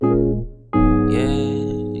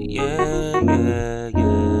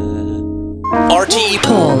RTE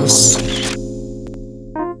Pulse.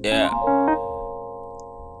 Yeah.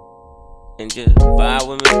 And just vibe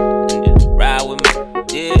with me, and just ride with me.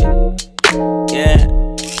 Yeah. Yeah.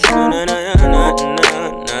 Na na na na na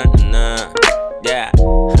na na. Yeah.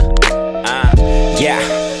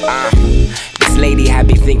 This lady had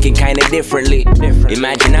me thinking kinda differently.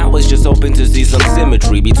 Imagine I was just hoping to see some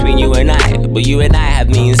symmetry between you and I. But you and I had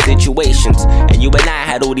me in situations, and you and I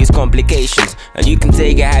had all these complications. And you can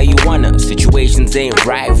take it how you wanna. Situations ain't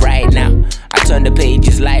right now. I turn the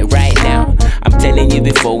pages like right now. I'm telling you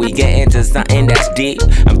before we get into something that's deep.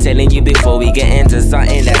 I'm telling you before we get into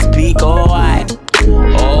something that's peak. Oh, I.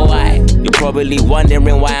 You're probably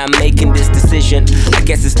wondering why I'm making this decision. I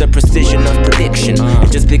guess it's the precision of prediction.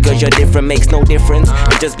 And just because you're different makes no difference.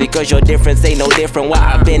 And just because your difference ain't no different, what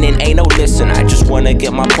I've been in ain't no listen. I just wanna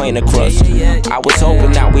get my point across. I was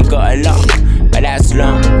hoping that we got along, but that's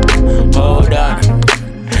long. Hold on.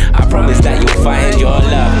 I promise that you'll find your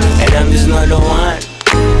love. And I'm just not the one.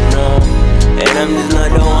 No. And I'm just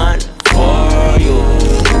not the one for you.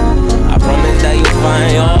 I promise that you'll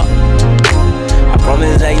find your. I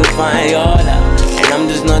promise that you'll find your love. And I'm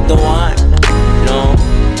just not the one. No.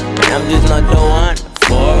 And I'm just not the one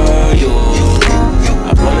for you.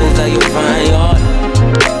 I promise that you'll find your love.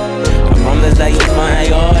 I promise that you'll find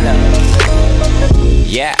your love.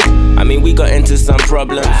 Yeah. I mean, we got into some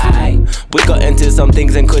problems. We got into some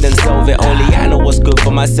things and couldn't solve it. Only I know what's good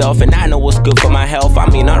for myself, and I know what's good for my health. I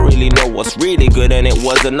mean, I really know what's really good, and it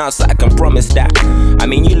wasn't us, I can promise that. I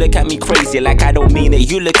mean, you look at me crazy like I don't mean it.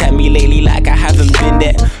 You look at me lately like I haven't been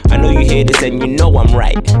there. I know you hear this and you know I'm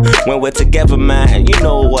right. When we're together, man, you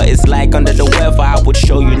know what it's like. Under the weather, I would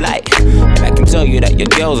show you light. And I can tell you that your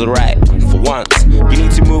girl's right. For once, you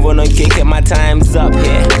need to move on and kick it, my time's up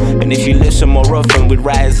here. And if you listen more often, we'd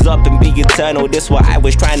rise up and be eternal. This what I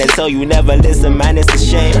was trying to tell you, never listen, man, it's a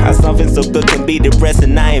shame how something so good can be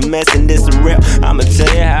depressing. I ain't messing, this is real, I'ma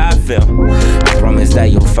tell you how I feel. I promise that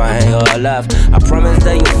you'll find your love. I promise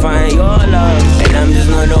that you'll find your love. And I'm just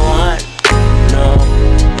not the one, no.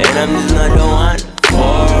 And I'm just not the one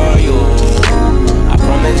for you. I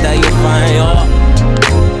promise that you'll find your.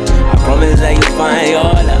 I promise that you'll find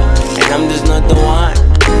your love. And I'm just not the one,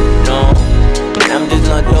 no. And I'm just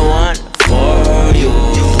not the one for you.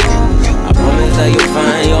 I promise that you'll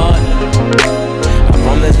find your love. I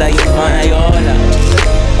promise that you'll find your love.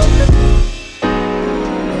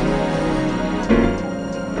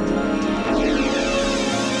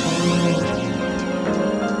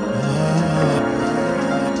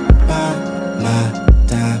 By my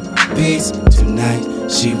timepiece tonight,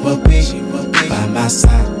 she will be by my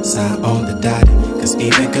side on the dot. Cause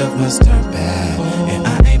even good ones turn bad, and I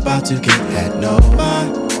ain't about to get that. No, my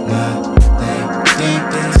lady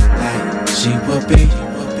tonight, she will be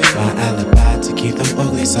my alibi to keep them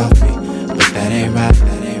uglies off me. But that ain't right.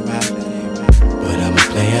 But I'm a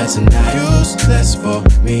player tonight. Useless for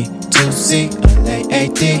me to see a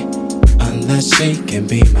lady unless she can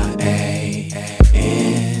be my A-N-G-L.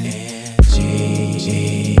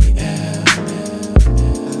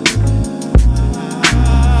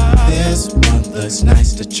 This one looks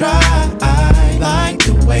nice to try. I like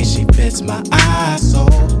the way she fits my eyes. So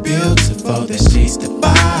beautiful that she's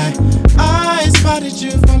divine. I spotted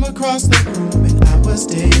you from across the room and I was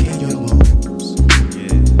digging your moves.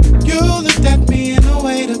 You looked at me in a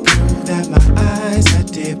way to prove that my eyes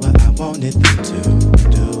had did what I wanted them to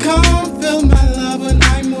do. Come feel my love when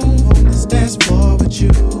I move on this dance floor with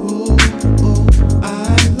you.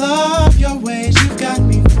 I love your ways, you got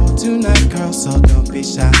me for tonight, girl, so don't be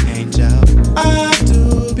shy, angel. I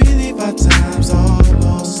do believe our time's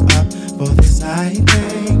almost up for this night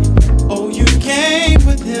thing. Oh, you came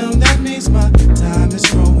with him, that means my time is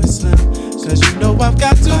growing slim. Cause you know I've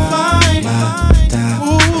got to find my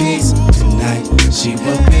timepiece tonight. She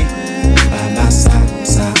will be by my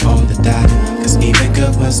side on the dot. Cause even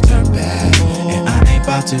good ones turn bad, and I ain't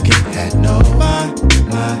about to get that. No, my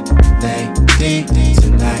lady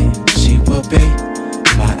tonight, she will be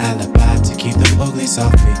my alibi to keep the uglies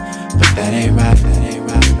off me. But that ain't right.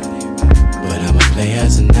 But I'm a player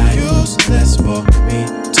tonight. Useless for me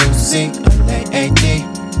to see a lady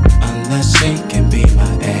unless she can be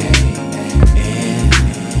my A-N-G-L.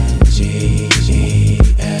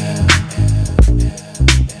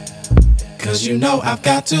 Cause you know I've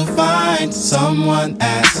got to find someone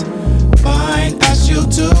as fine as you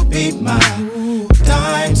to be mine.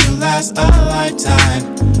 Time to last a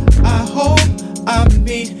lifetime. I hope I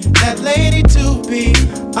meet that lady to be.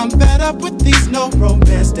 I'm fed up with these no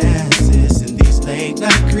romance dances and these late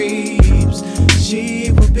night creeps.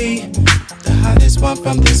 She will be the hottest one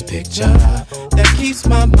from this picture. that keeps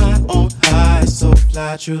my mind on high. So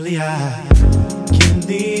fly, truly I can't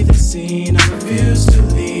leave the scene. I refuse to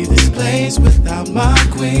leave this place without my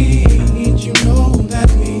queen. You know that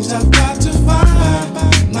means I've got to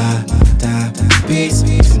find my timepiece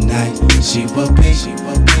tonight. She will be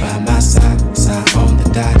by my side on the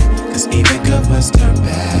dot. Cause even good must turn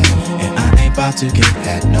bad, and I ain't about to get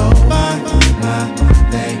that. No, my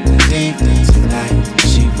lady tonight.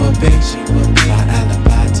 She will be my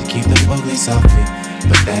alibi to keep the police off me.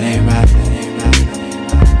 But that ain't right.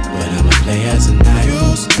 But I'ma play her tonight.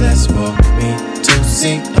 Useless for me to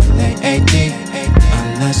see a lady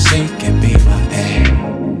unless she can be my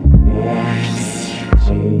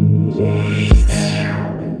A-G-G-L.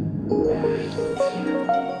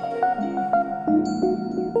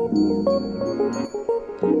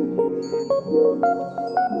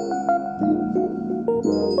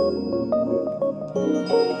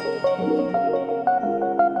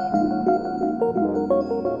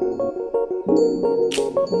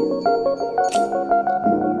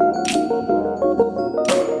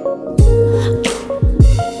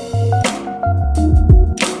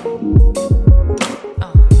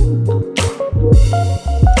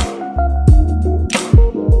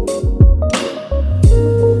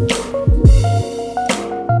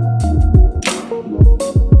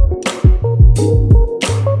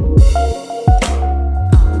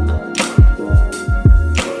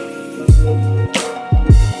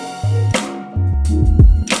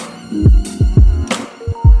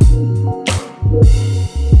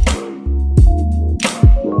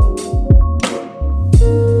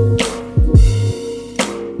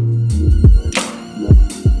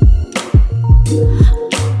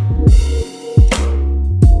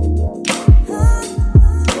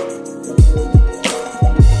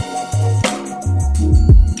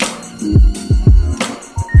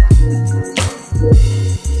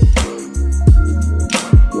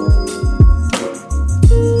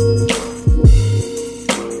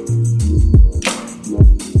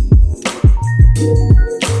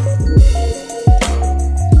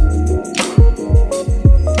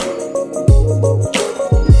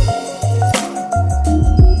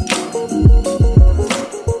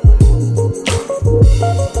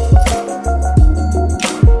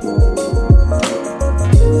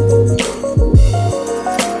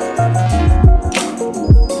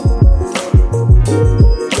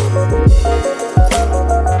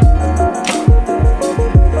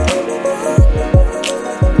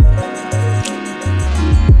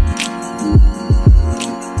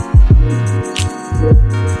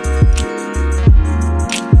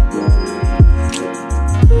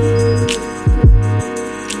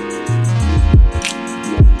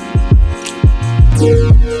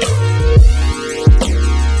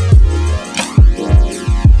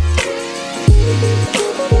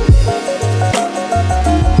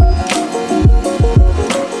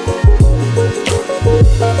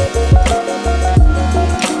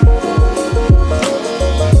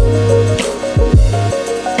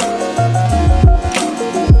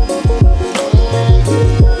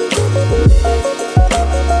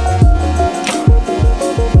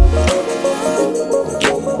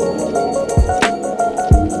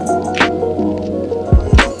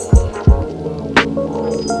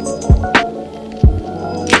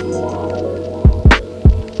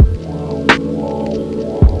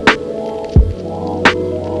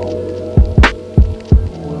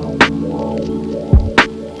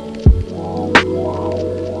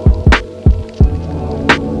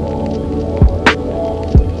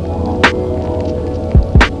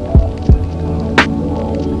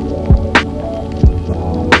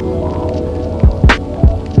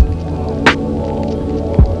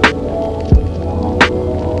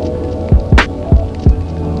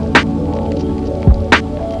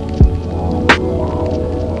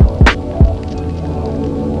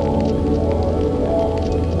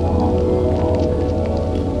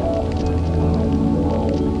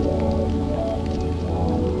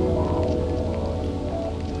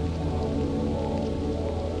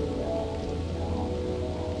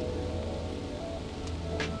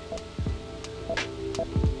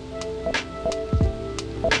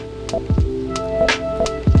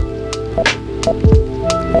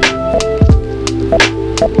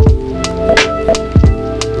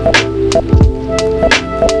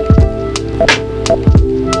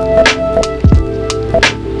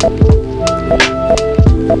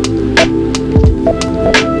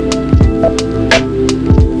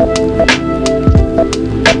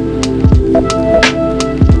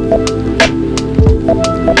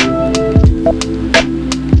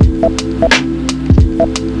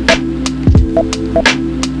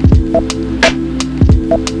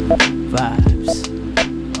 Vibes.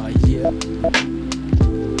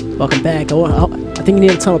 Welcome back. I think you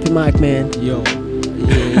need to turn up your mic, man. Yo,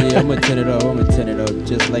 yeah, I'm gonna turn it up,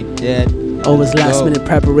 just like that. Always last minute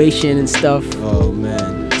preparation and stuff. Oh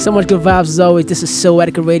man. So much good vibes as always. This is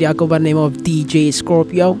Souletiquette Radio. I go by the name of DJ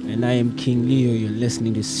Scorpio. And I am King Leo. You're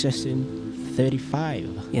listening to session 35.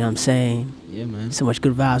 You know what I'm saying? Yeah, man. So much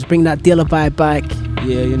good vibes. Bring that dealer vibe back.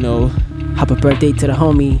 Yeah, you know. Happy birthday to the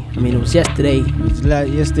homie. I mean, it was yesterday. It was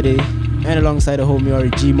yesterday. And alongside the homie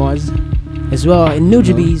Ori G Moz. As well, in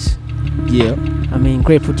Nujabes. Yeah. I mean,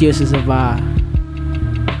 great producers of our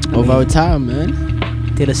time, man.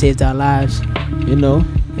 Dealer saved our lives. You know. You know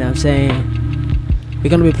what I'm saying? We're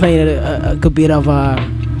going to be playing a good bit of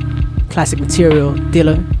classic material,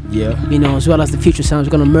 Dealer. Yeah. You know, as well as the future sounds.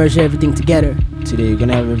 We're going to merge everything together. Today, we're going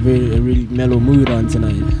to have a really mellow mood on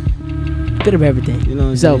tonight. Bit of everything, you know,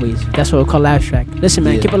 as always. That's what we call abstract. Listen,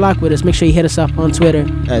 man, keep it locked with us. Make sure you hit us up on Twitter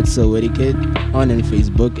at Souletiquette, on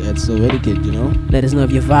Facebook at Souletiquette. You know. Let us know if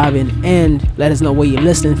you're vibing and let us know where you're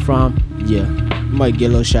listening from. Yeah, might get a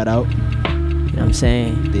little shout out. You know what I'm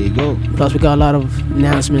saying? There you go. Plus, we got a lot of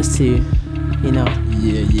announcements to, you know,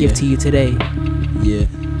 give to you today. Yeah.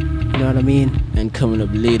 You know what I mean? And coming up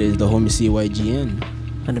later is the homie CYGN.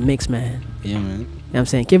 And the mix, man. Yeah, man. You know what I'm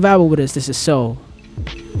saying? Get vibing with us. This is Soul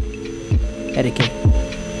Etiquette.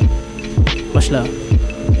 Much love.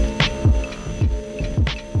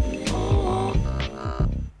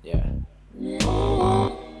 Yeah.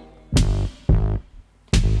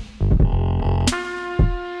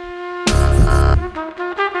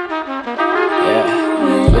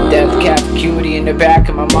 With death, cap, acuity in the back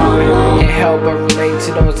of my mind, can't help but relate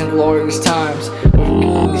to those inglorious times.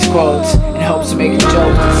 With these quotes, it helps to make a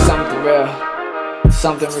joke to something real,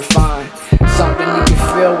 something refined. Something you can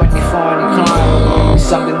feel when you fall and you climb.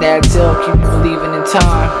 Something that's ill, keep you believing in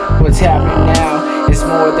time. What's happening now is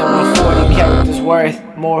more than 140 characters worth.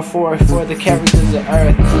 More for the characters of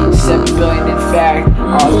Earth. 7 billion in fact,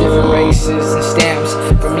 all different races and stamps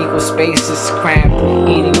from equal spaces, cramped,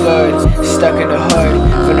 eating good, stuck in the hood.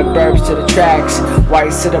 From the burbs to the tracks,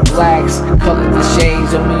 whites to the blacks, colors to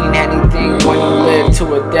shades don't mean anything when you live to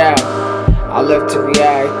adapt. I live to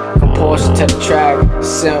react, compulsion to the track,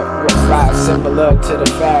 ride similar to the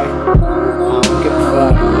fact. I don't give a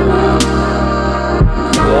fuck.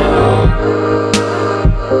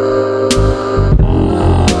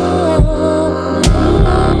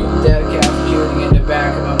 Dead cat beauty in the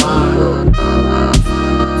back of my mind.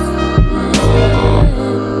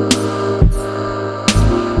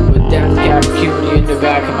 With death cat beauty in the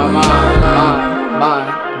back of my mind.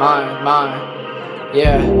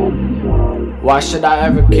 Yeah. Why should I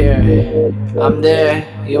ever care? I'm there,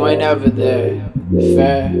 you ain't ever there.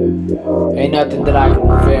 Fair, ain't nothing that I can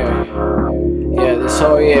prepare. Yeah, this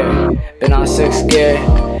whole year, been on 6th gear.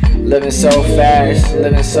 Living so fast,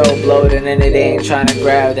 living so bloated, and it ain't trying to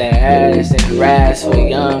grab that ass. They harass for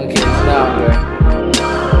young kids' number.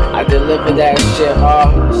 I deliver that shit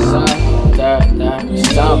all summer.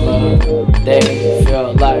 They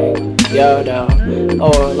feel like Yoda,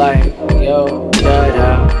 or like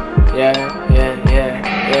Yoda. Yeah.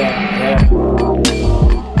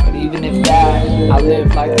 But even if that, I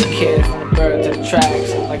live like a kid from the birth to the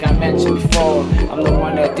tracks. Like I mentioned before, I'm the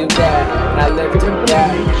one that do that, and I live to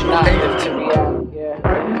react, not live to react.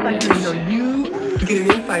 Yeah. Like you get an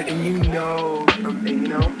insight and you know something, you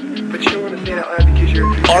know, but you don't want to say that loud because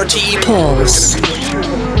you're RTE Pulse.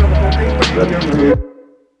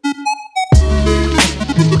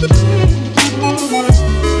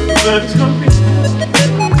 Let's go.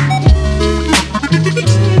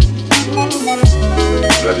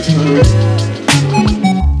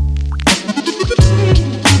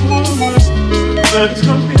 Let's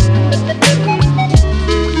go.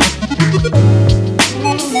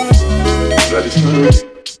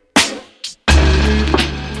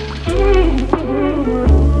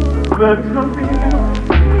 Let's go.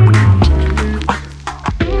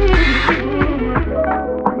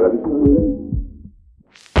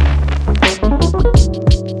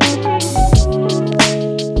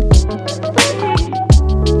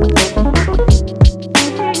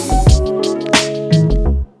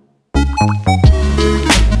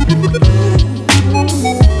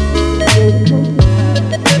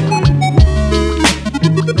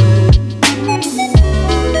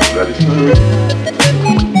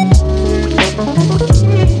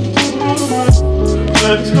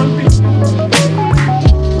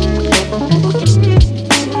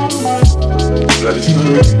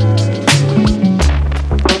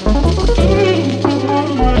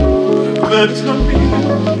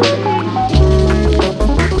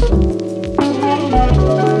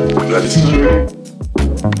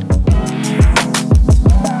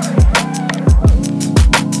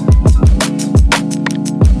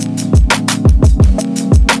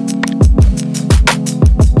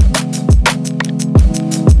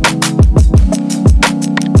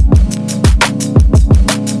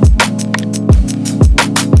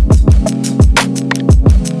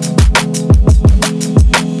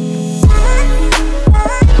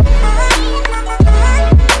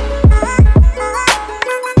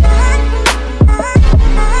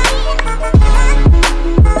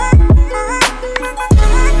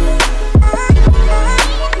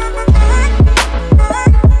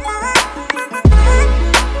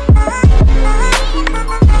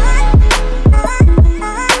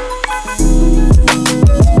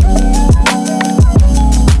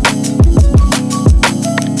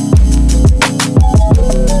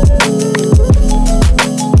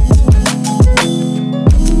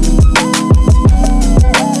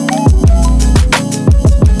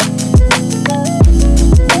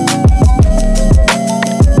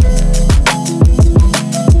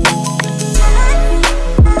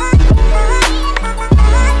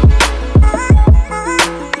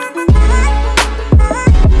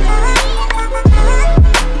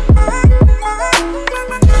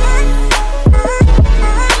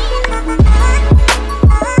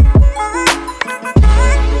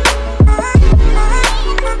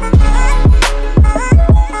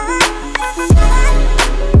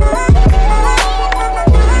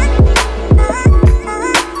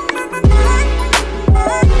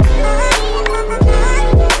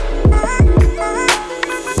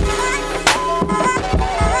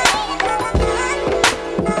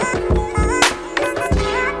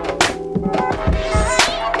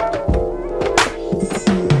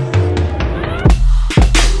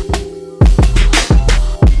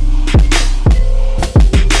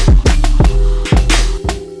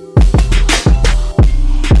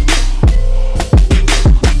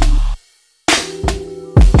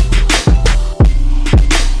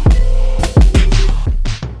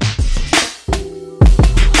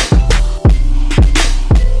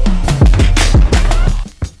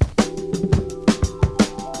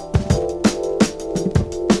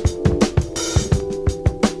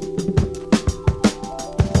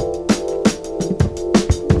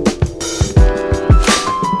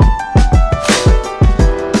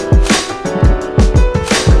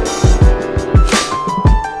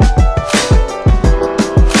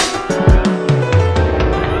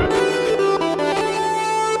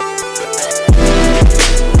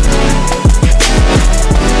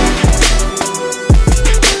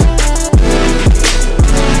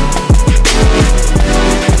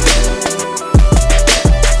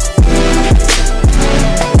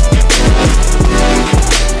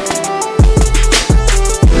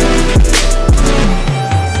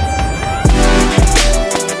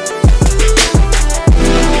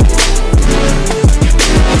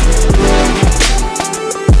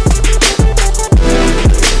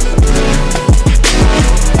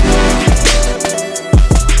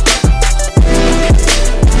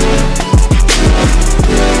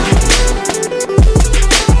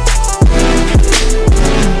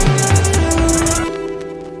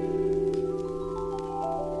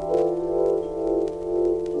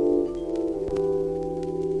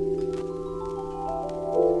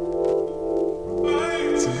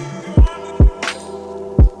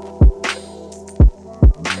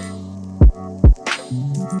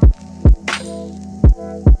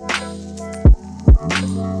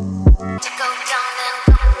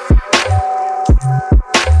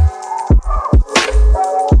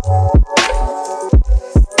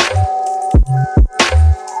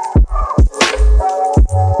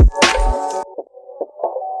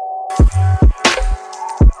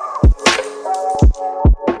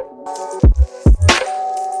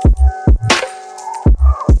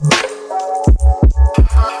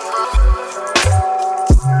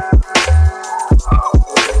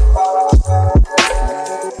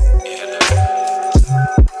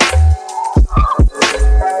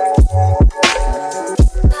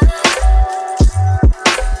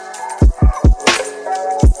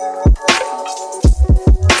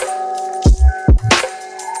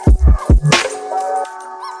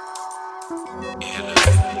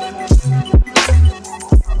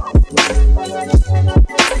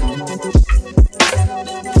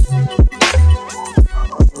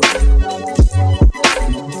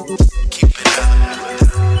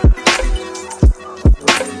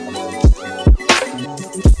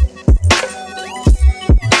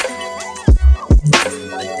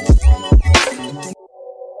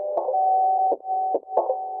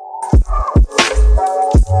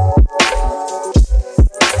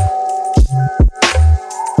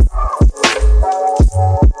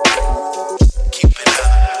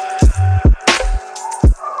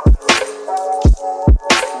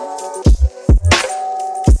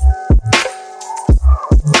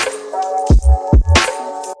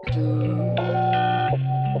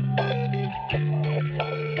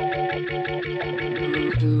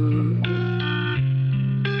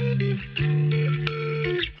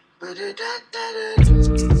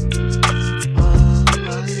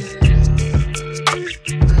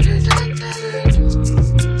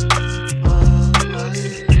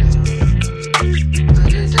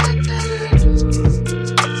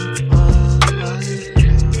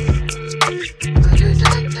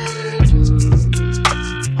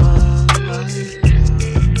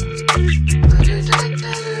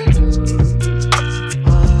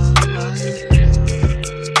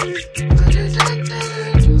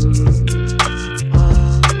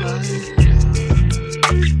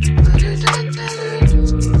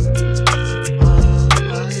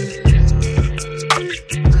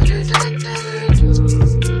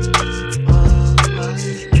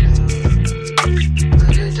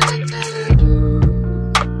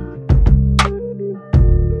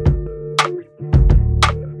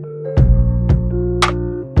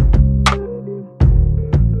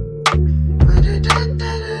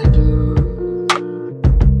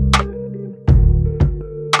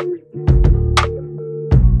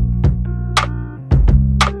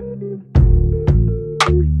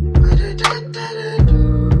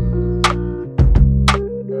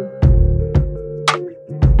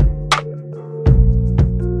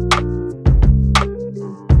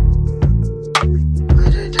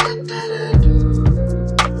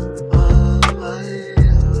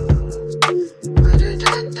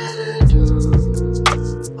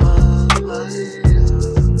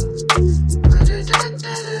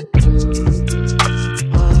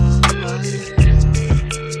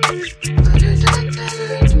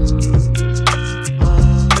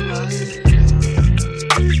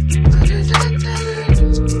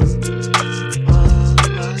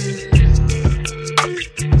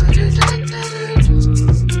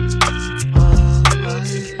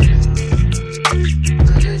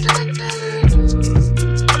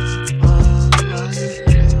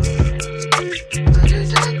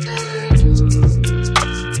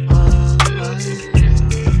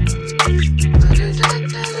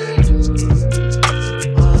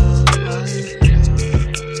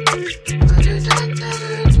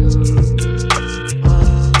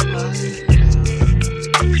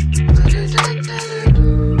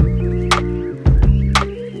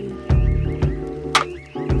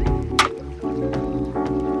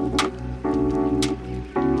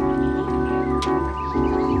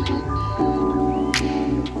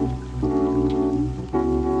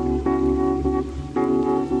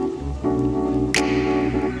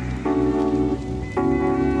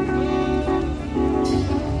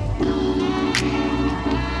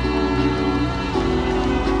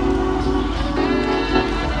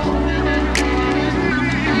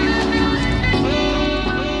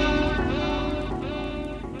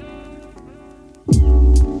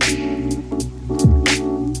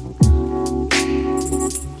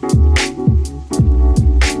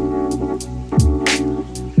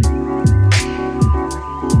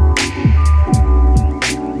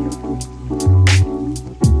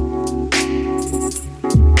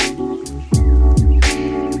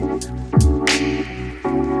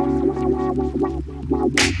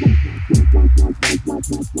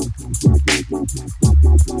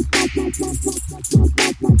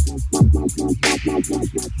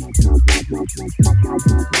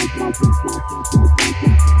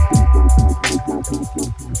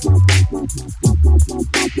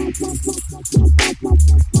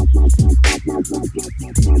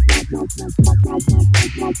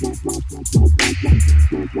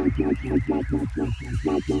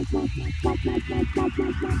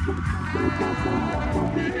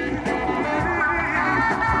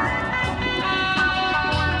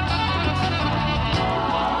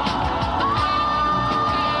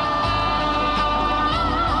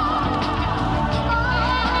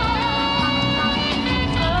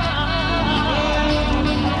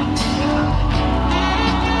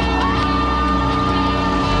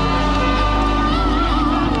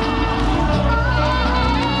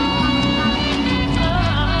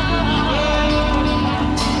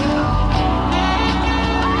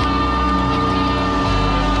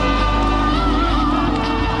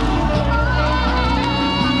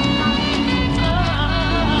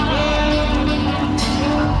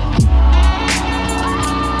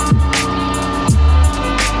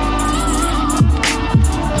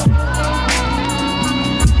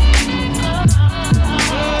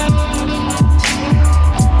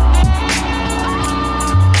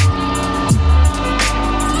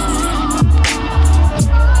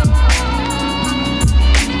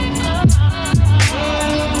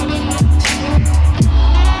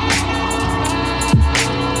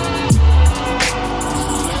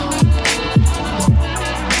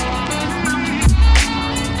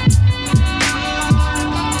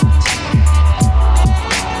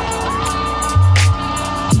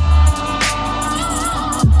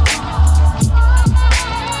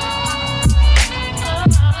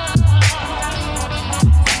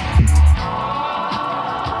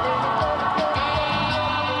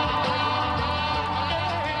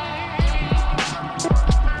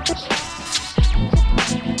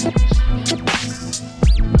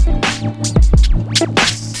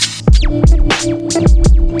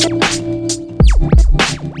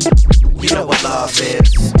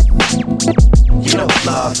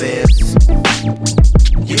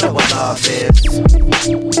 know what love is.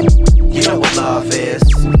 You know what love is.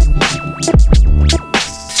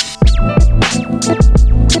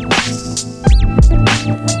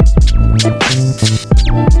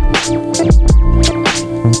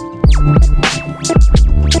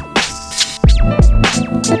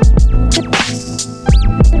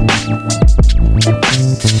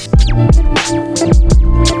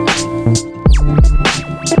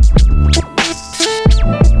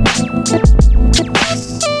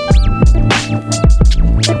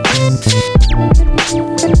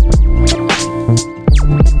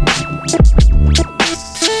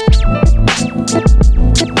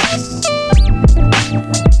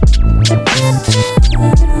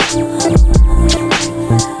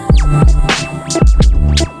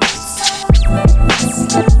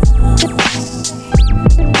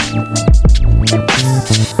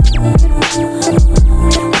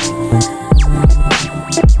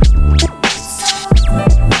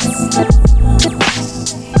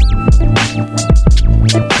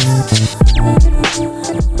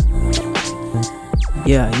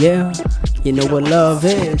 Yeah, you know what love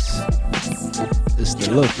is. It's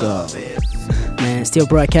the look of. Man, still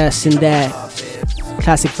broadcasting that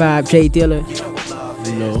classic vibe, Jay Dilla.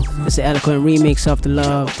 You know. It's an eloquent remix of the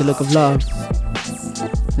look of love.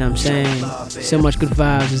 You know what I'm saying? So much good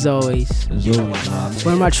vibes as always. As always, man.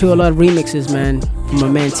 One of my true a lot of remixes, man, from my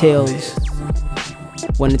man Tails.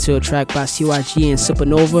 Went into a track by CYG and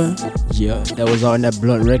Supernova. Yeah, that was on that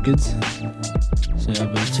Blunt Records. So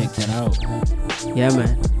y'all better check that out. Yeah,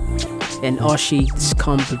 man. And Oshi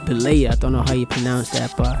Scombelea. I don't know how you pronounce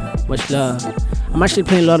that, but much love. I'm actually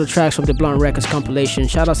playing a lot of tracks from the Blunt Records compilation.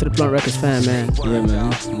 Shout out to the Blunt Records fan, man. Yeah, man.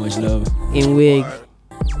 Much love. In Wig.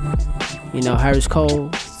 You know, Harris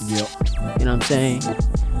Cole. Yep. You know what I'm saying?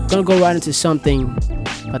 Gonna go right into something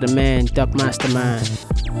by the man Duck Mastermind.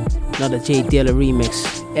 Another Jay Dilla remix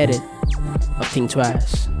edit of Think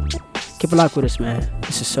Twice. Keep a lock with us, man.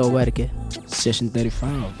 This is Souletiquette. Session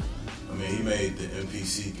 35. I mean, he made the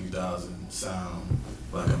MPC 3000 sound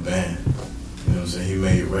like a band. You know what I'm saying? He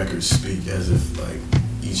made records speak as if like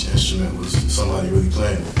each instrument was somebody really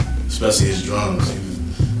playing it. Especially his drums.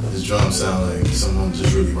 His drums sound like someone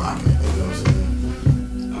just really rocking it. You know what I'm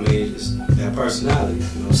saying? I mean, it's that personality. You know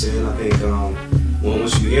what I'm saying? I think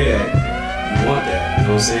once you hear that, you want that. You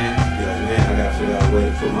know what I'm saying? You're like, man, I gotta figure out a way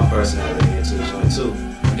to put my personality into the joint too.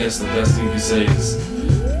 I guess the best thing you can say is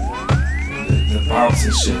the bounce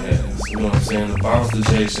and shit has. You know what I'm saying? The bounce the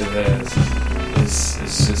Jay shit has.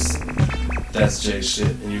 It's just, that's Jay shit.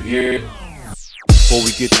 And you hear it. Before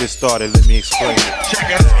we get this started, let me explain it.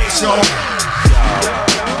 Check out this song.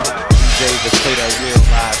 Jay, just play that real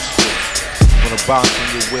live shit. Wanna bounce in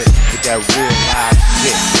your whip with that real live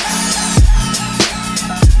shit.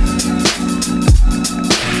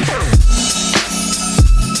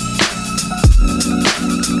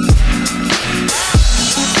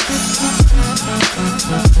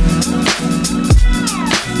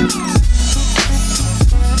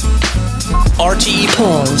 RTE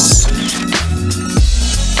Pulse.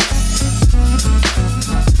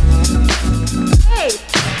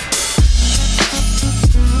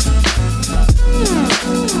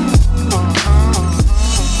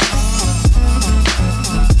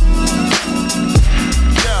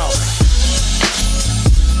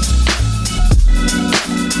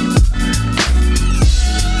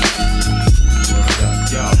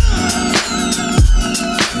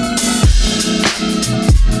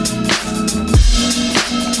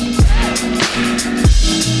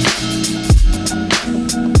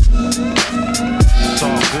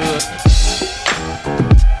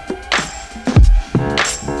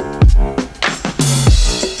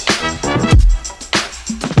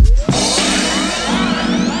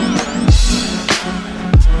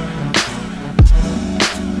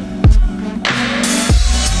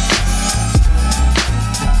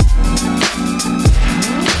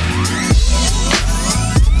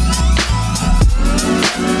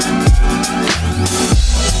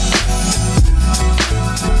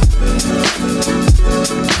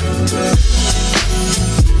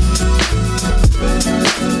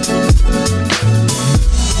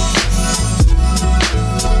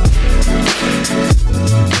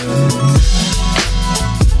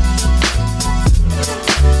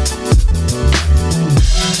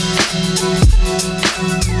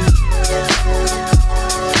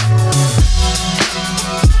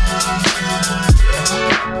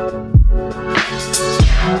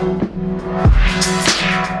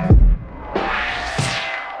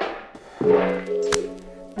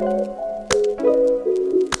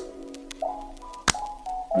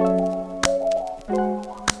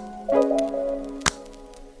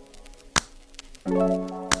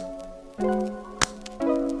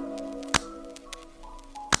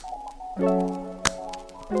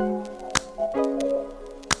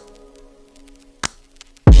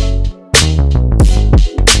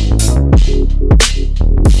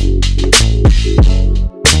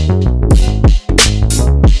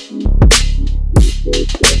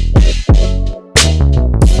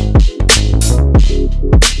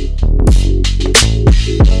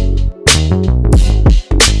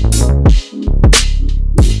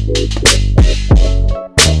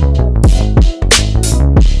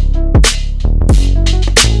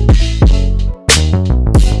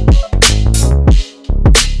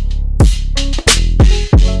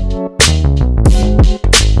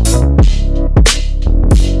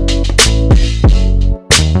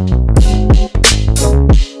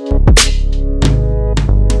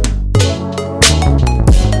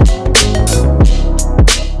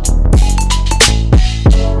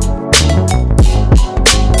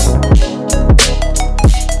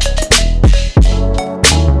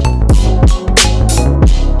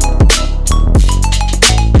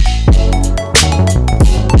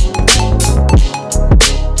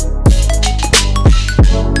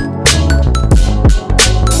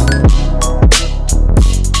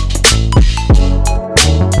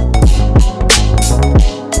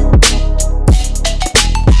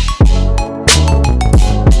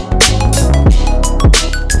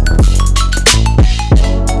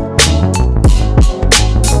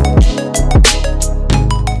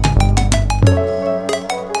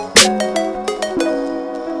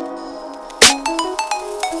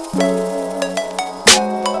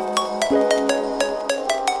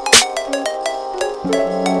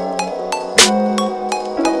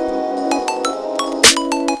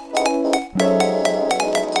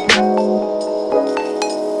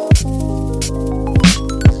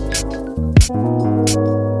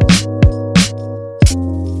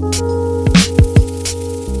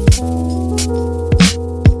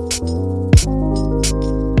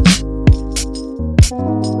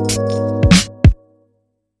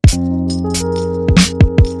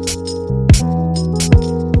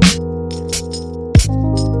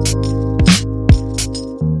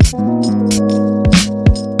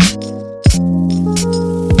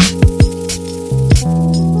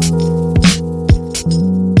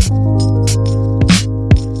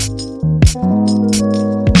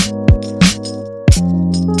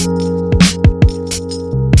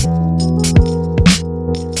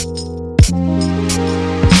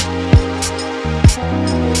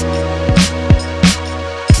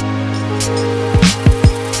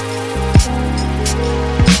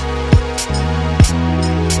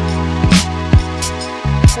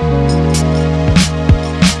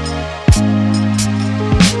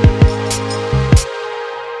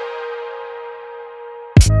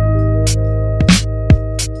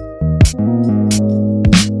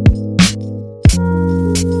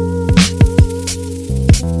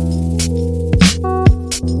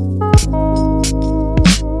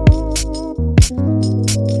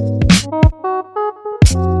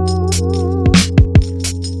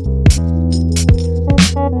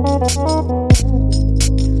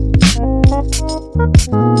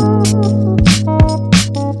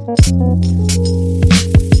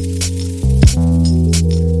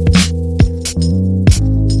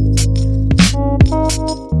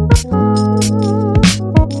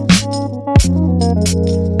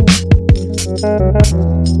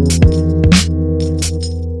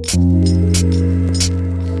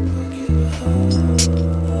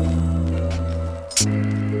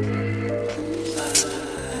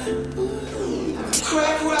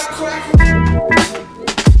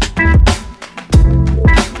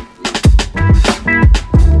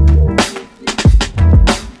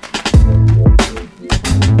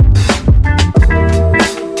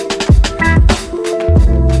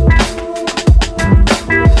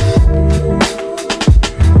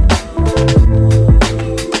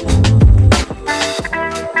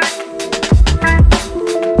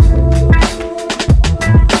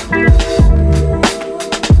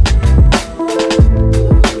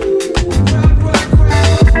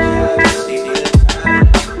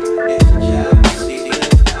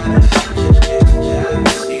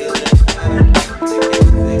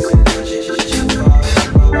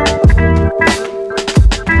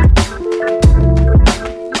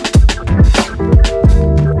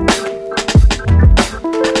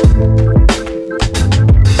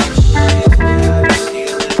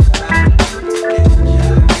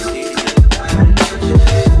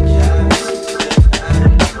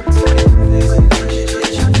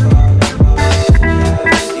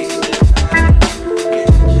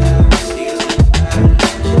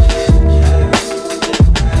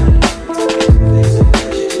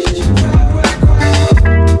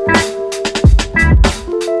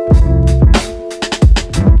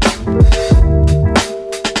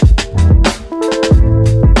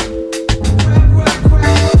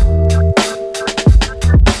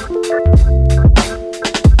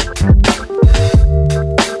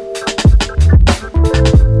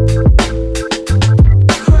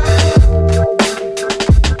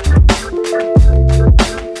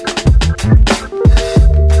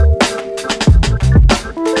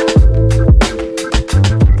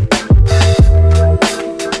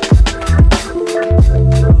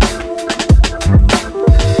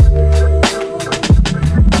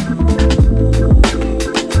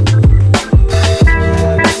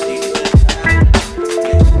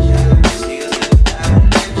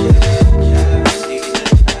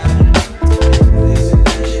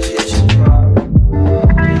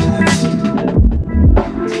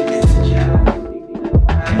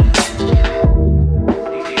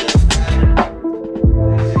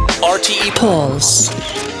 RTE Pulse.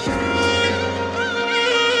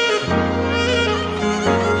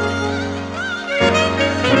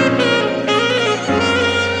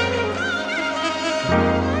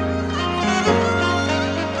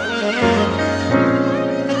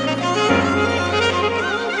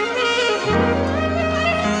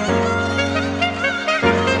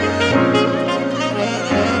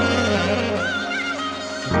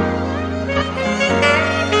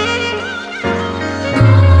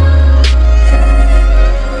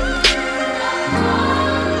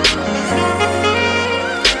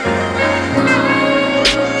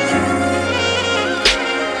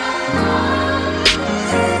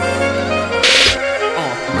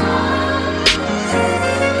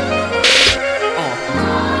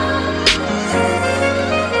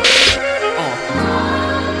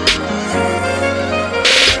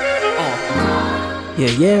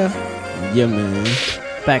 Yeah, man.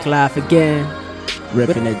 Back live again.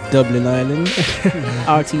 Repping at Dublin Island.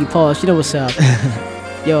 RTE Pulse, you know what's up.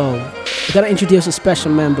 Yo, we gotta introduce a special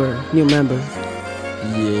member, new member.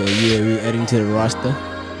 Yeah, we're adding to the roster.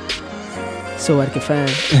 Souletiquette fan.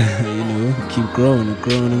 You know, keep growing and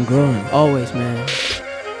growing and growing. Always, man.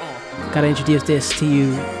 Gotta introduce this to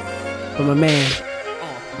you from my man,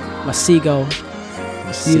 my Seagull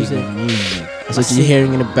music. That's what you're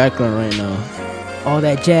hearing in the background right now. All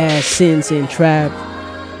that jazz, synths, and trap.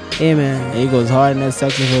 Yeah, man. And he goes hard in that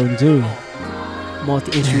saxophone too.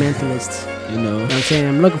 Multi-instrumentalist. You know What I'm saying?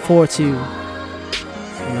 I'm looking forward to,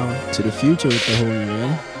 to the future with the homie, man. You know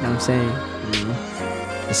what I'm saying? You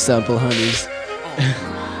know, the sample hunters.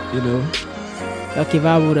 You know. Y'all keep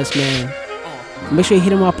vibe with us, man. Make sure you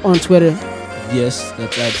hit him up on Twitter. Yes,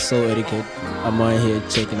 that's at Souletiquette. I'm on here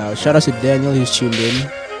checking out. Shout out to Daniel, he's tuned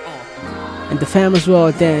in. And the fam as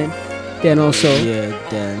well, Dan. Dan also. Yeah,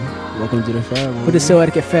 Dan. Welcome to the fam. With the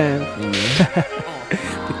Souletiquette fam. You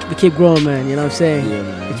know. we keep growing, man. You know what I'm saying? Yeah,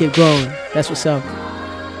 man. We keep growing. That's what's up.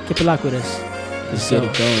 Keep it locked with us. Let's get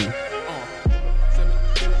it going.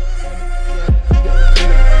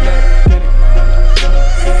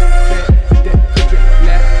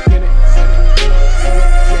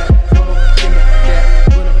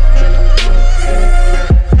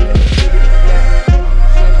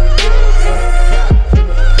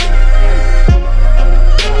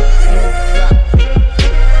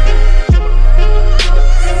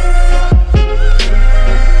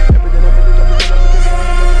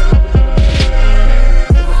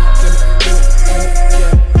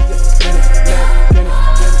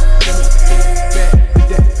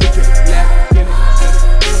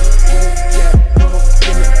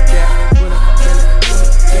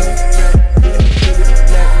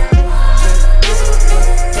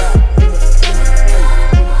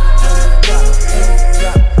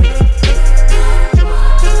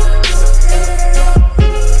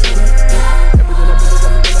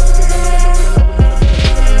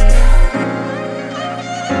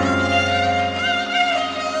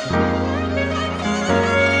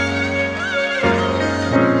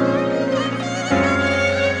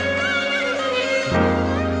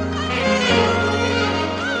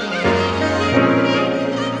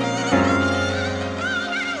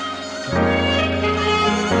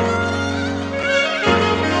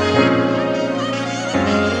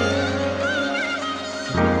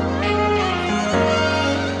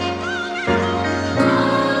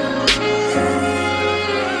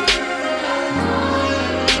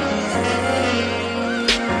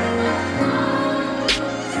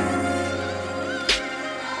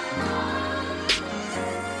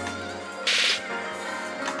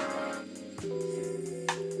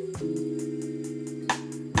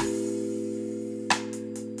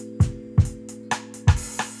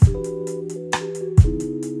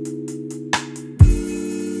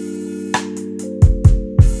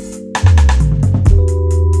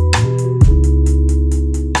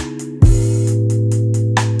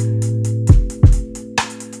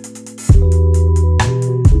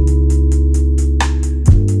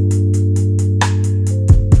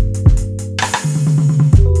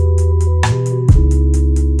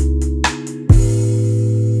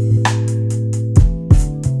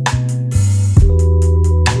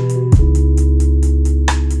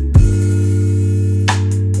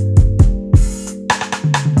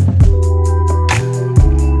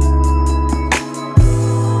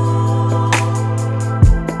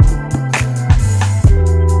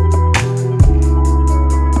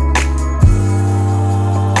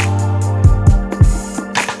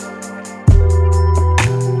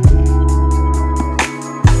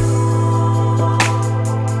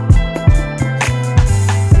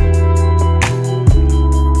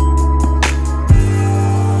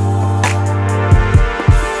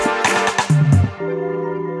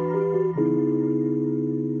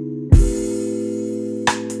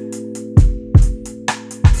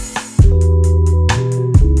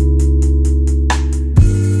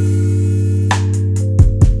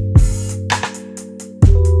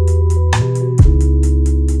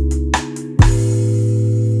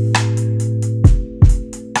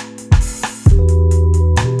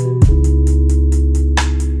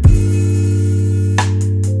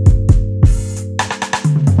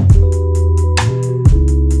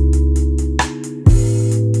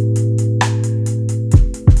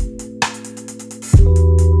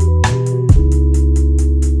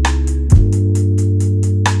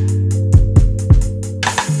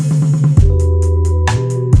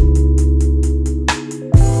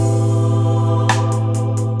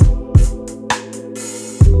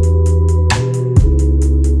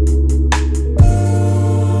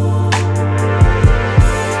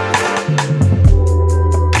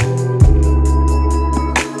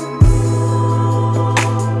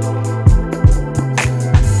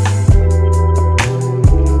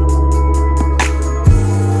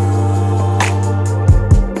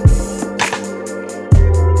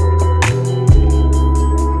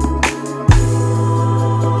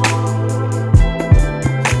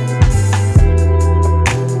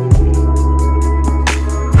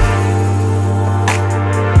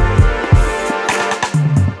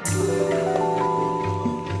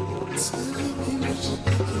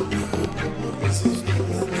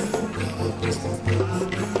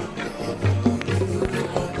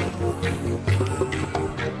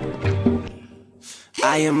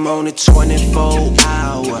 I am on a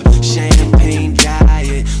 24-hour champagne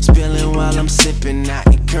diet, spilling while I'm sipping. I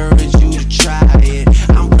encourage you to try it.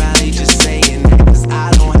 I'm probably just saying that 'cause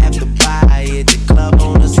I don't have to buy it. The club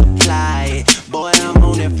owner supply it. Boy, I'm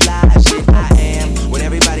on that fly shit. I am with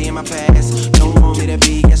everybody in my past. Don't want me to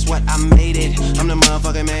be, guess what? I made it. I'm the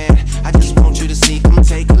motherfucking man. I just want you to see. Come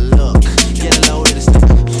take a look. Get a load of this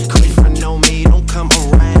thing. Come in front, know me. Don't come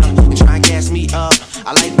around and try and gas me up.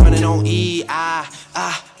 I like running on E.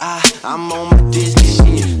 I'm on my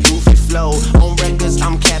Disney shit, goofy flow. On records,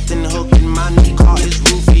 I'm Captain Hook, and my new car is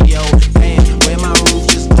Rufio. Damn, where my roof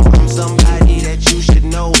just go. I'm somebody that you should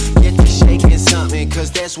know. Get to shaking something, 'cause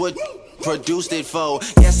that's what produced it for.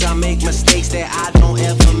 Yes, I make mistakes that I don't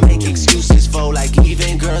ever make excuses for. Like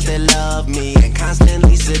leaving girls that love me and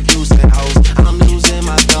constantly seducing hoes. I'm losing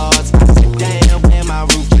my thoughts. I said, damn, where my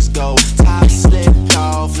roof just go. Top slipped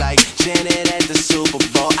off like Janet at the Super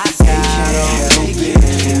Bowl. I got on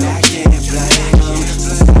and I can't blame them.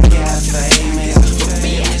 Since I got famous, but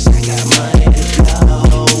bitch, I got money to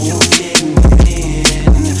blow. Getting it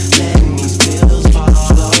in, letting these pills fall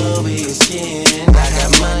all over your skin. I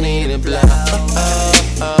got money to blow.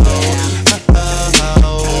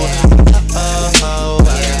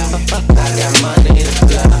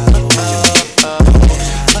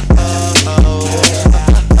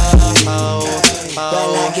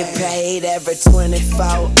 Get paid every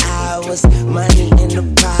 24 hours. Money in the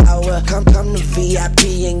power. Come to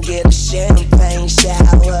VIP and get a champagne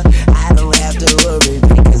shower. I don't have to worry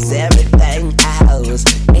because everything ours.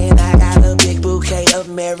 And I got a big bouquet of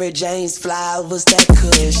Mary Jane's flowers. That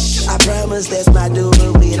kush, I promise that's my dude,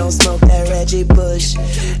 but we don't smoke that Reggie Bush.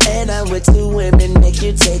 And I'm with two women, make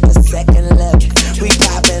you take a second look. We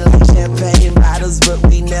poppin' like champagne bottles, but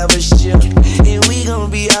we never shook. And we gon'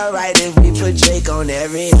 be alright if we put Drake on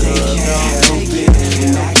everything.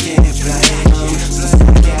 And I can't blame them. Since I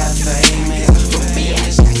got famous, but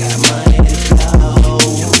bitch, I got money to blow.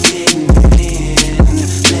 Getting it in,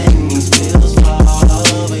 letting these pills fall all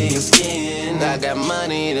over your skin. I got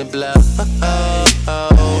money to blow. I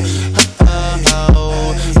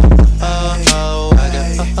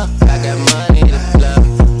got money to blow.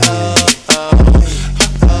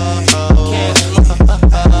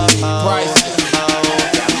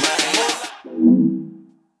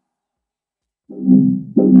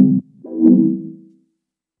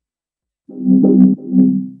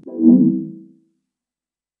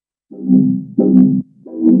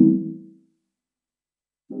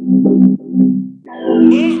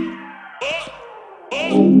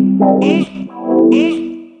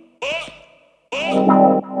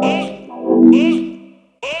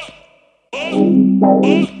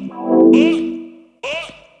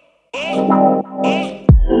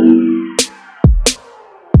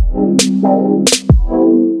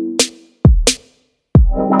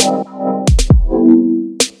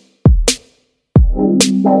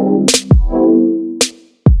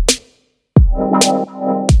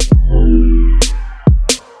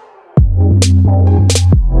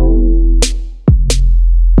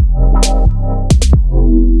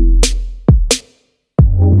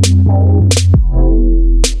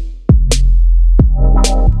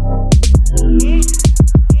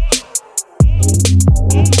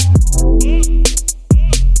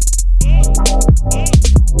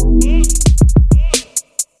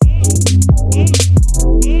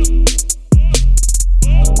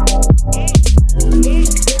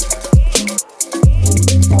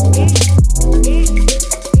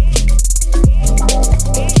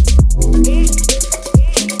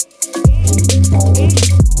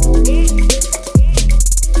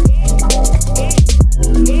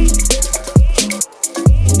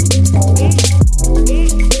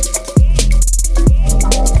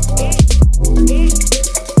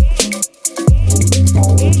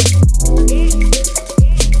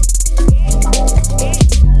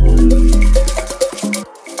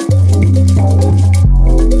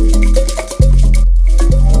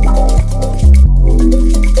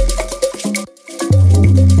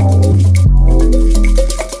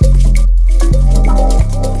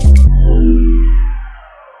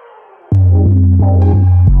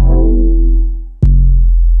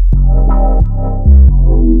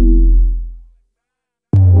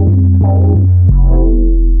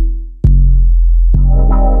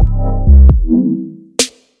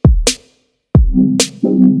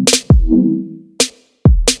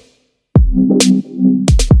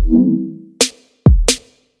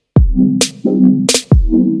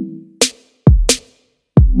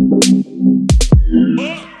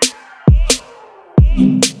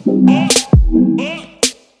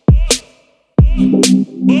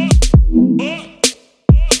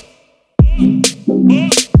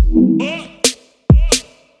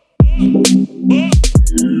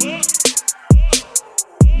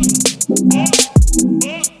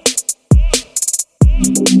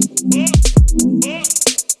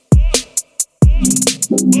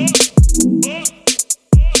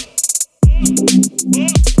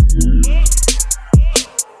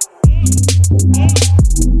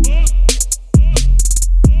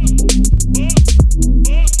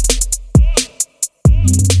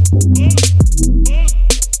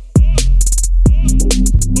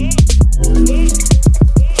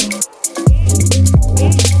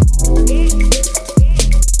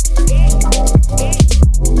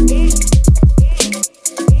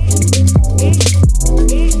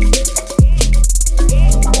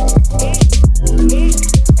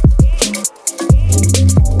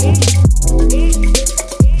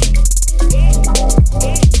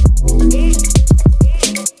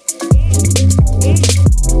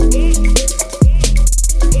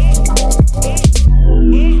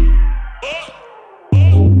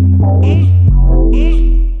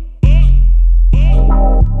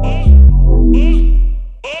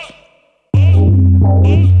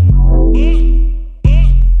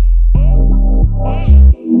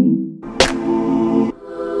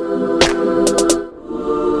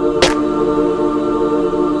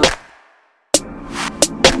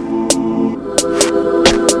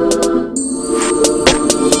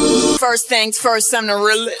 First things first, I'm the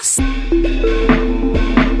realist.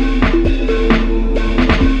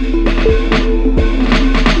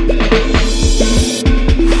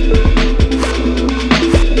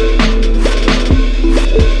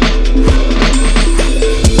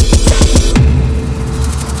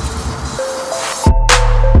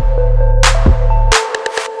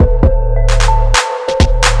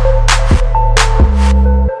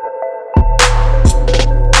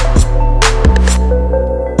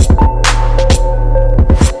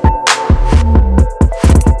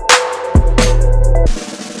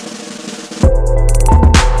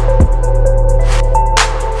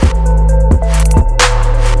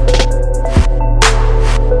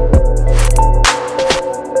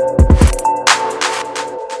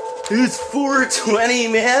 It's 420,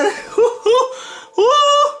 man. Woo!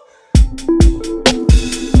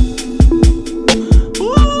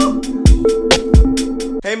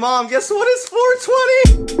 Hey, Mom, guess what? It's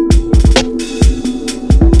 420.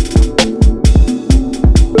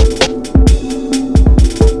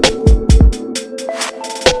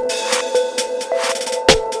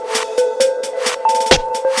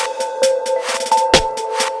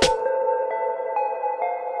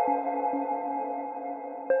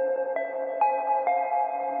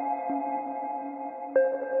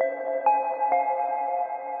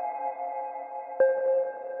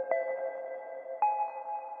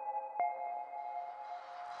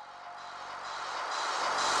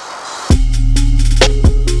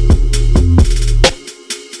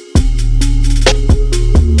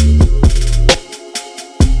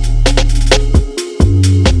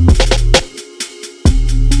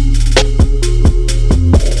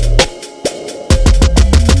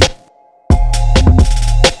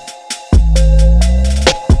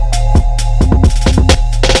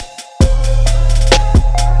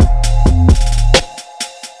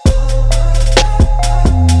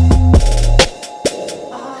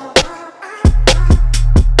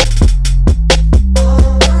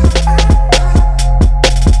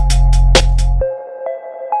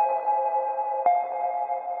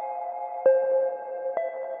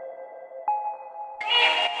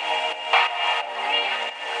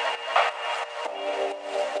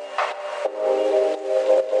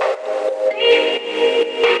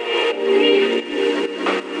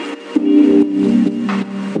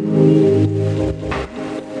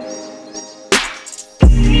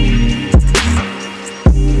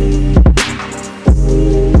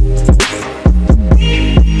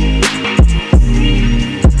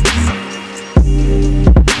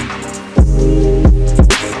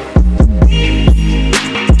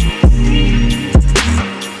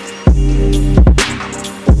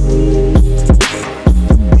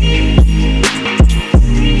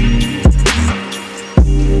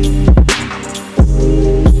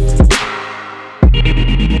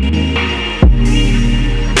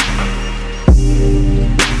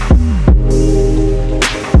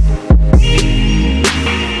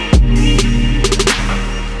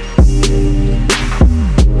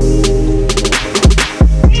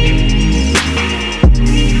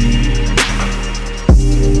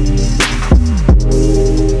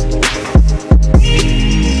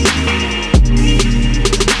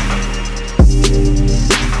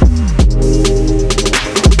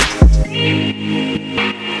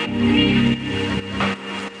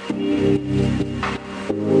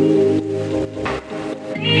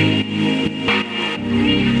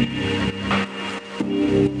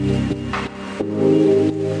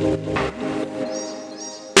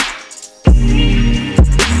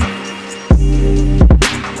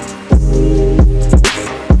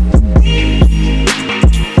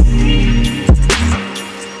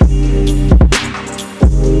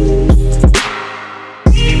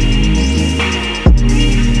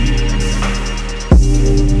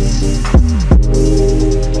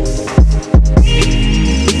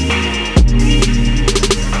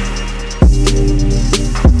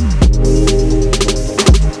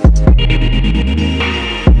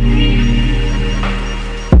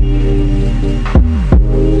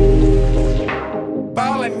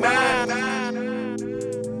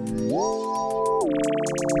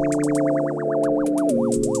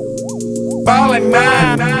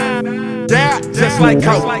 nine. Yeah, just like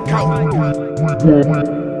coke.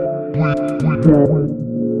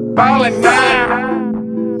 Ballin' nine.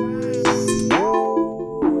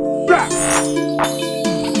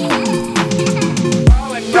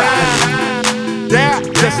 Yeah,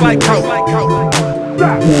 just like coke.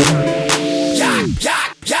 Jack,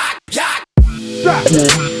 jack, jack, jack.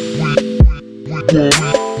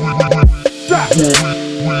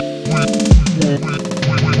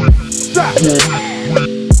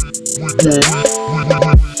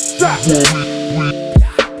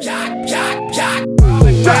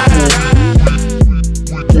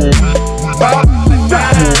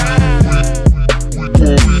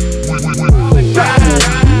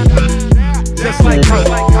 Just like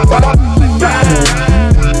coke.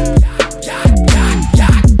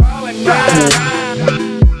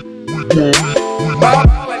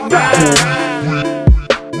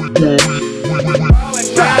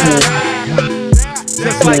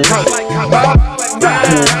 Just like coke.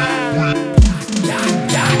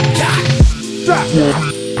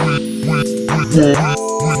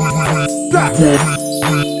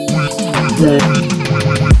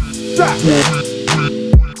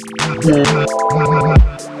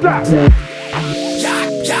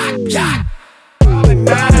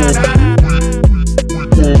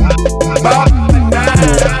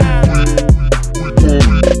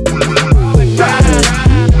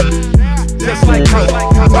 Just like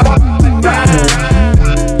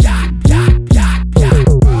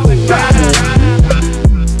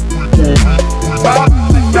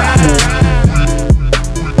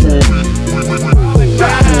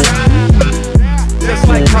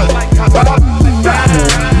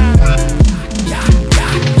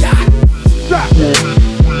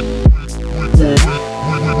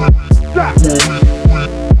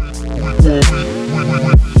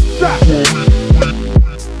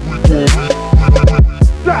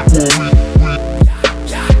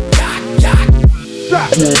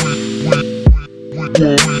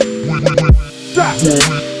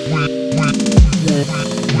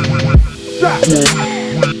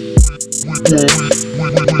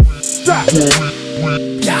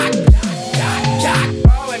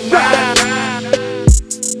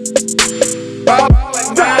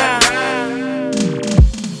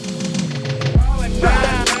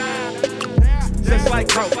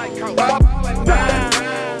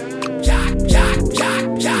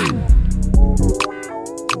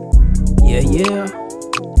Yeah.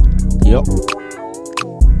 Yep.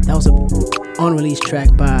 That was an unreleased track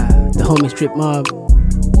by the homies Drip Mob.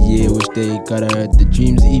 Yeah, which they got the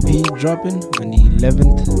Dreams EP dropping on the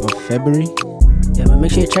 11th of February. Yeah, but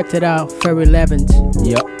make sure you check that out. February 11th.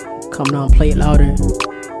 Yep. Coming on Play It Louder.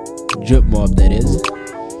 Drip Mob, that is.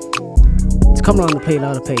 It's coming on the Play It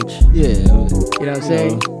Louder page. Yeah. You know what I'm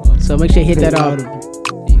saying? So make sure you hit that up. There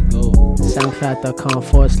you go.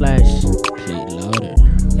 SoundCloud.com/Play It Louder.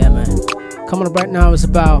 Yeah, man. Coming up right now is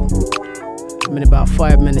about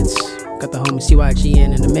 5 minutes. Got the homie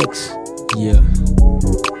CYGN in the mix. Yeah.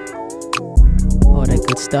 All that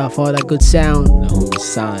good stuff, all that good sound. The homie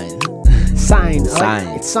Sign. Sign.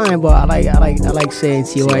 It's Sign, but I like saying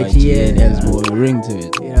CYGN. It has more of a ring to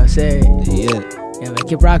it. You know what I'm saying? Yeah. Yeah, man.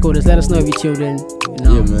 Keep rocking with us. Let us know if you tuned in. You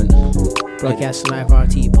know, yeah, man. Broadcasting live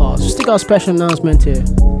RT pause. Still got a special announcement here.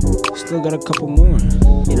 Still got a couple more.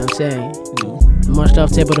 You know what I'm saying? You know. Much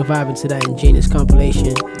love to everybody vibing to that Ingenious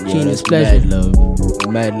compilation. Genius pleasure.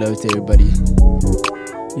 Mad love to everybody.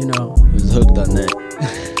 You know. Who's hooked on that.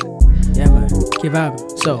 Yeah, man. Keep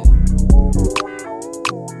vibing. So.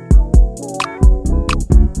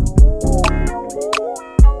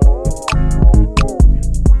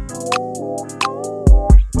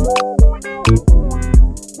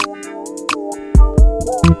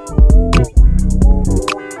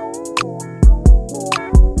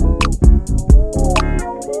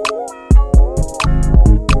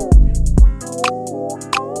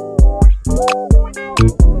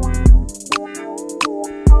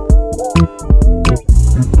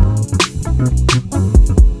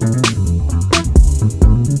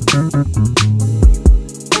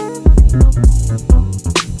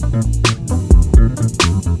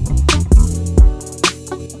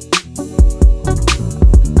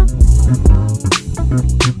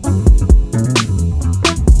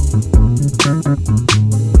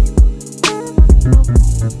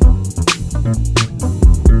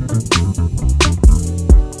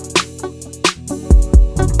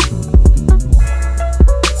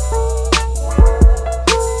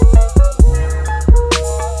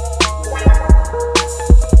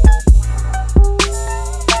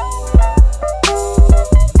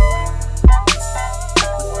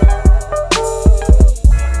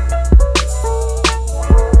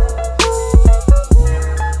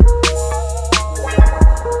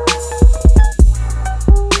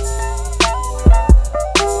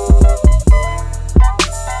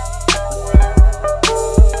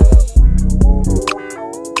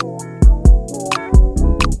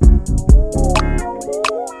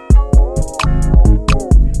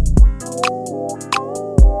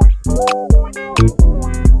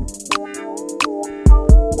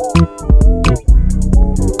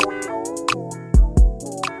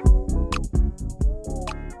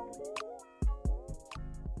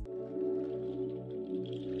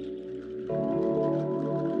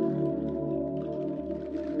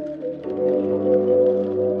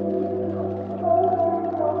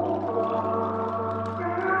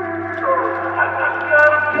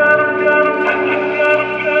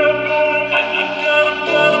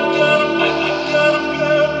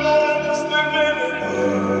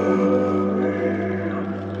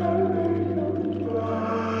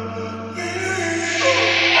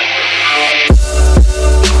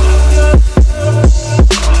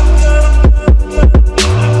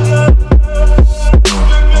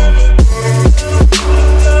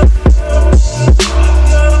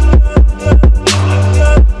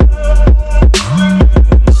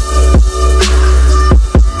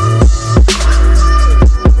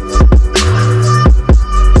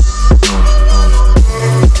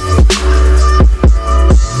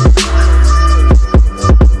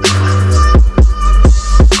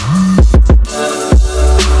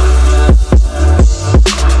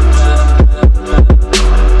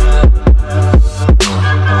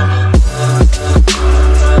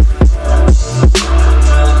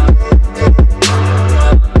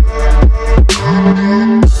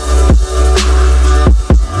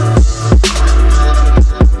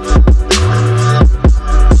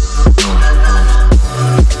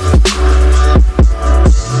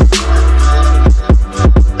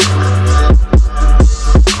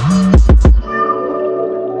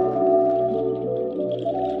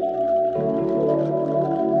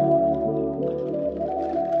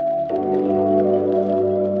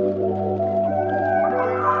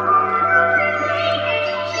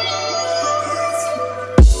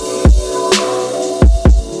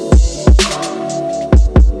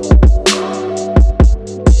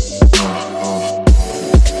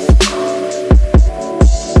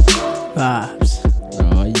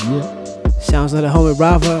 Sounds like the homie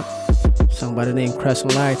Rava. Song by the name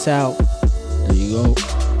Crescent Lights Out. There you go.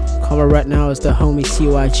 Coming right now is the homie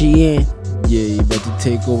CYGN. Yeah, you about to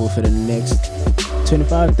take over for the next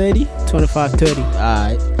 25-30? 25-30.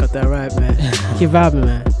 Alright. Got that right, man. Keep vibing,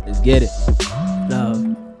 man. Let's get it. Love.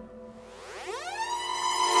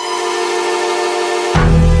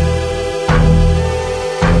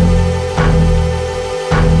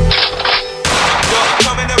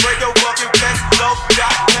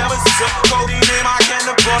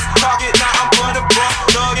 Pocket, now I'm on the bus.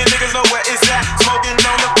 Thuggin' niggas know where it's at. Smoking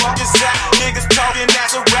on the fucking sack. Niggas talking,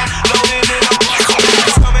 that's a rap. Loading in on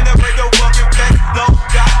coming to break your fucking back. No,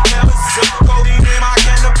 got never sip. Codeine in my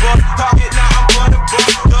cannabis. Pocket, now I'm on the bus.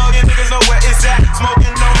 Thuggin' niggas know where it's at.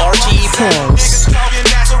 Smoking on the fucking sack. Niggas talking,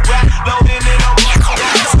 that's a rap. Loading in on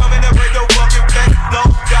coming to break your fucking back. No,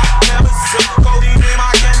 got never sip. Codeine in my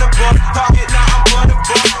cannabis. Pocket, now I'm on the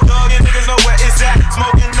bus. Thuggin' niggas know where it's at.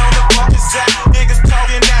 Smoking on the fucking sack. Niggas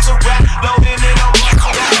talking, that's a rap. Loading in on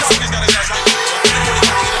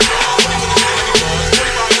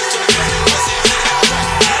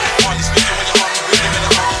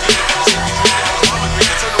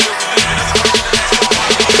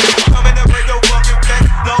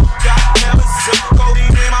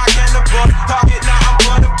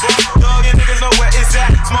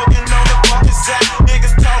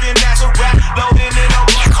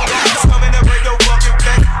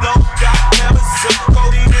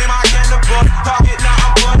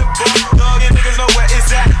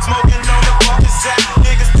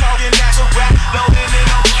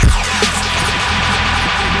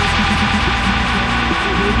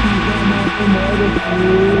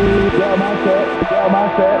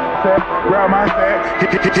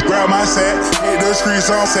grab my set, hit the streets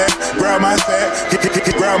on set, grab my set,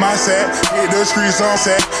 grab my set, hit the streets on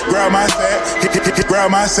set, grab my set,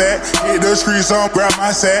 grab my set, hit the streets on, grab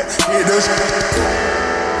my set, hit the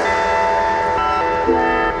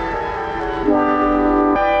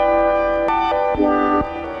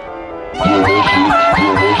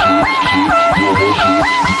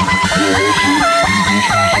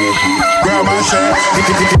grab my set.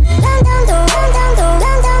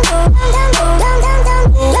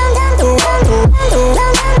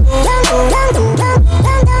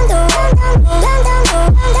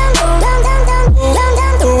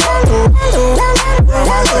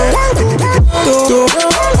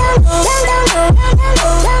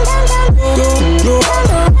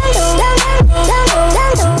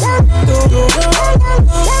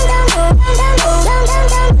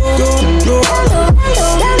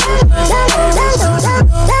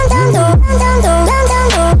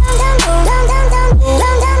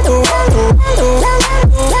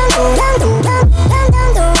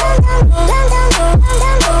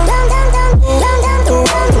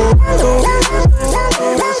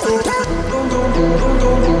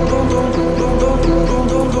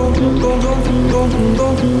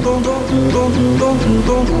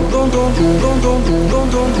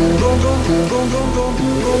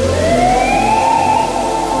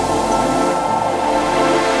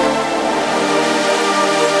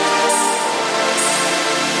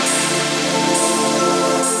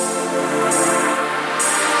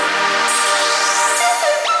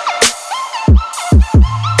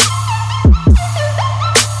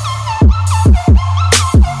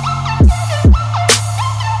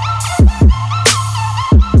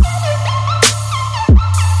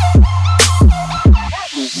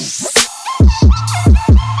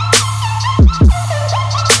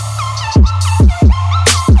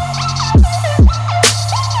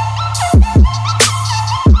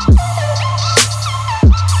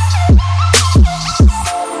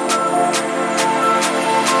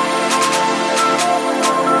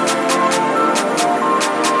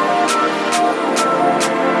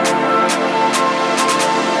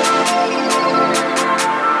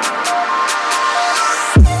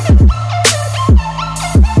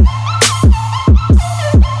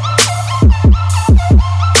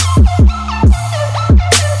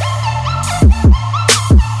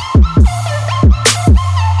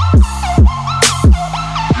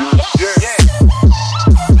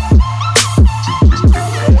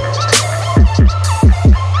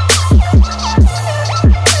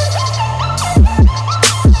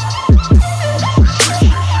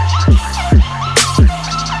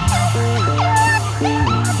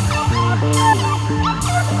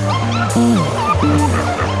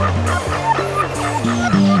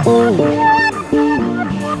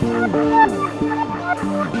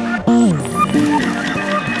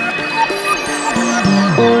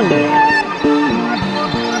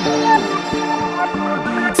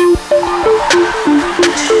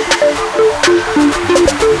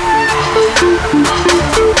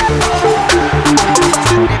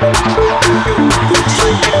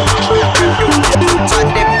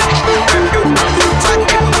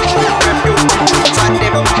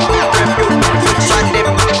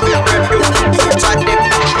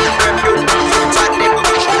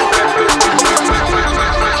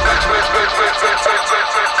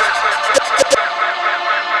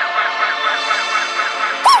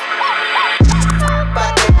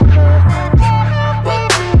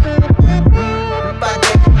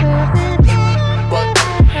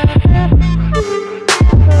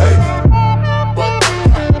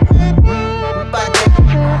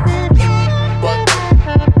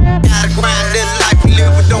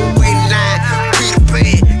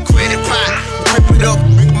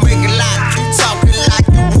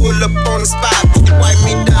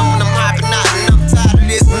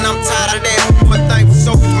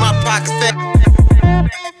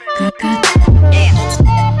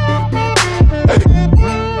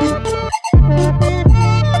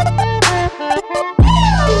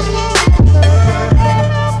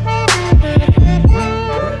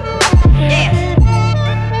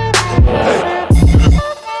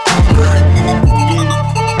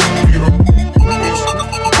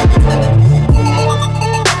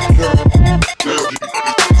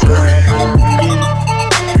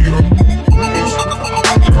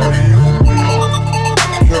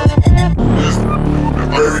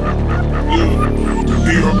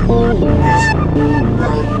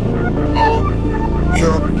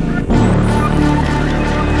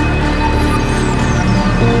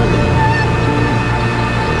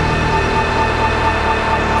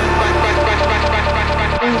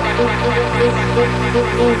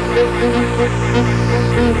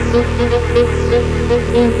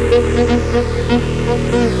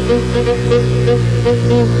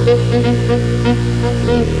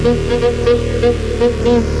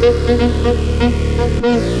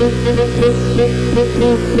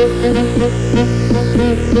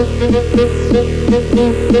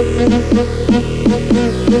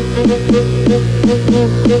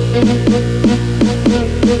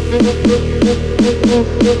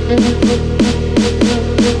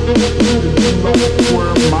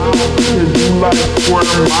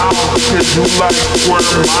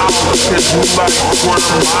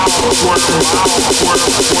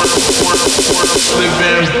 Live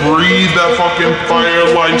and breathe that fucking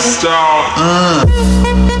fire lifestyle.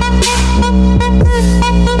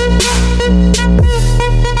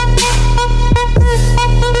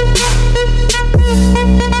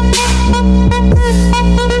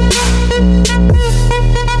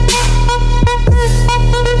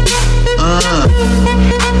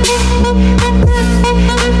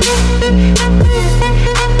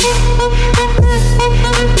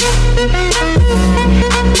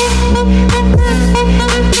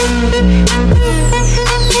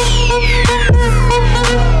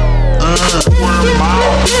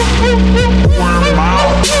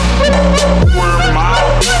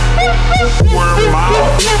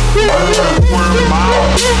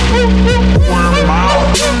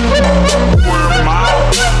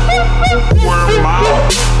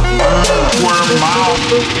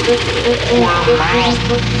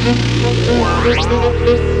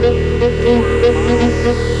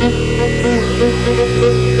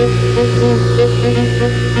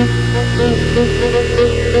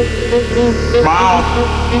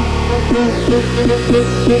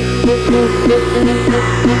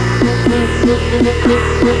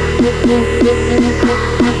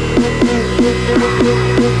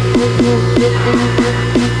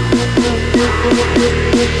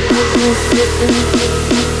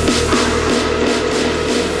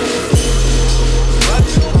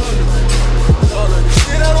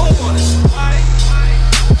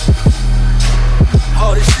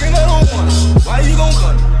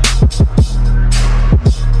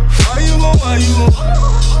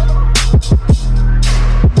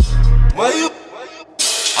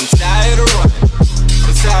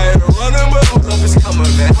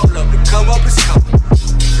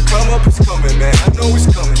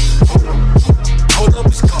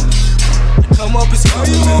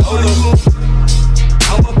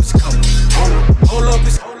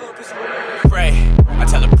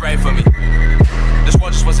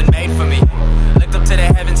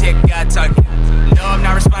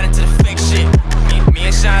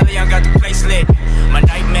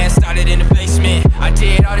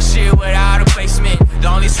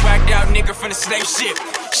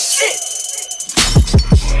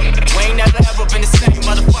 We ain't never ever been the same,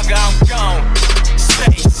 motherfucker, I'm gone.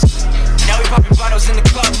 Stay.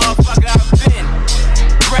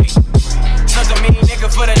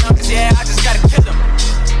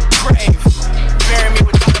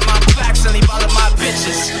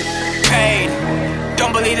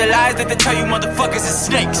 lies that they tell you motherfuckers is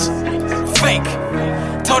snakes. Fake.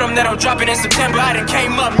 Told them that I'm dropping in September, I done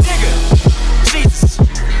came up, nigga. Jesus.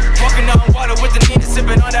 Walking on water with the Nina,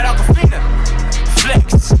 sipping on that Aquafina.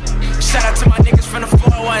 Flex. Shout out to my niggas from the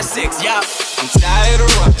 416, y'all. I'm tired of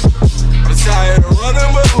running. I'm tired of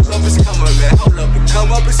running, but hold up, it's coming, man. Hold up, the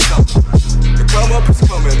come up is coming. The come up is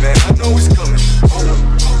coming, man. I know it's coming.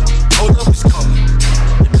 Hold up, it's coming.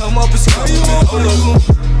 The come up is coming, man. Hold up.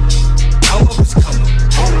 Come up is coming.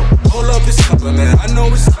 Hold up, it's coming, man. I know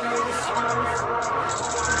it's coming.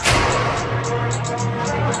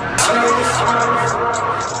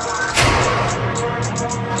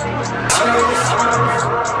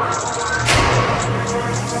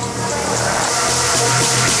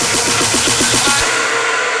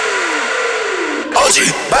 OG,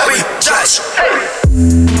 Bobby, Josh.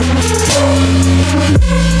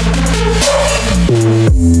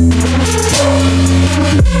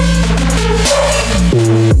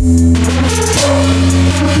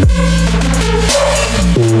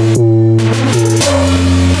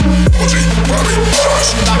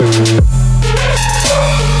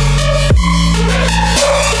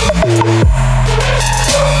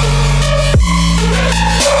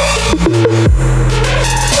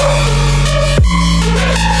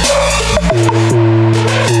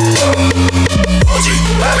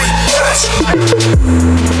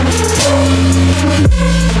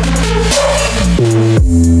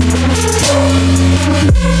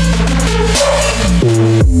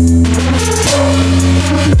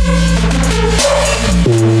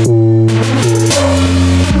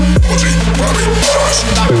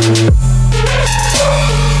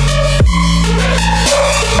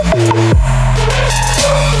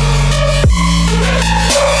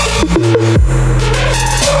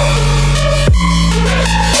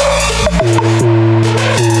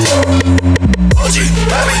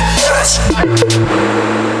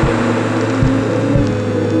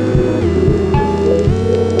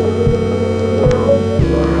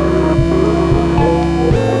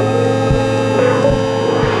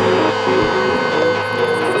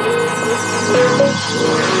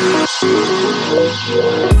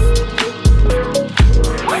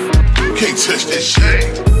 Can't touch that shit.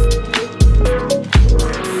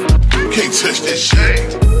 Can't touch that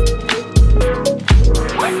shit.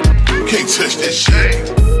 Can't touch that shit.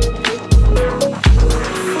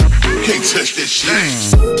 Can't touch that shit.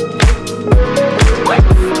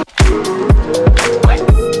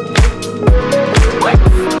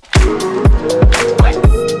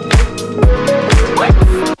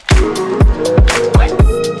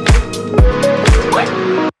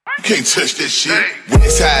 Can't touch that shit.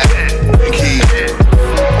 Westside, key.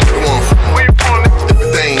 Come on,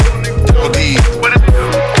 everything, down deep.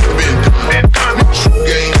 Been done. My shoe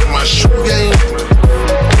game, my shoe game.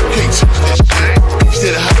 Can't touch that shit.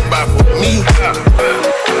 Instead of hopping by fuck me,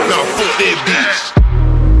 nah, fuck that bitch.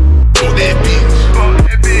 Fuck that bitch.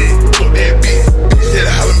 Fuck that bitch. Instead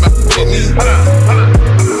of hopping by fuck me,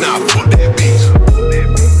 nah, fuck that bitch.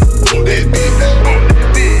 Fuck that bitch.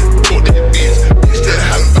 Fuck that bitch. Instead of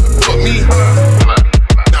hopping by fuck me,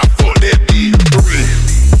 nah, fuck that bitch.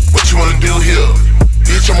 What you wanna do here?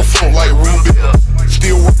 Bitch, I'ma float like Ruby.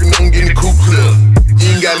 Still working on getting the cool clear. You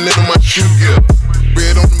ain't got nothing on my shoe gear.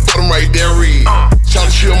 Red on the bottom right there, read. Shout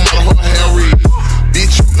out to your mother, her Harry.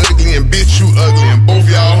 Bitch, you ugly and bitch, you ugly. And both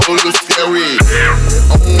y'all hoes look scary.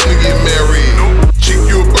 I don't wanna get married. Chick,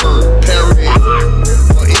 you a bird, Perry.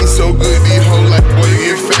 I eat so good, these hoes like, boy,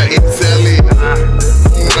 you get fat, eat salad.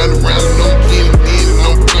 I'm running around, no getting in,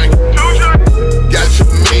 no blank. Got your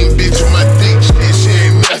main bitch on my dick, shit, she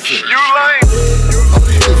ain't nothing. You lying. I'm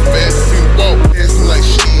here fast, see walk past me like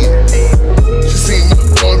shit. She seen my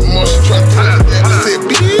Baltimore, she tryna touch that. I said,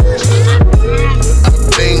 bitch. I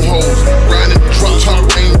bang hoes, riding the drop top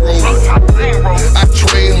rain road. I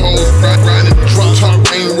train hoes, riding the drop top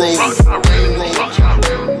rain road.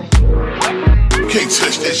 Can't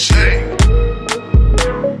touch that shit.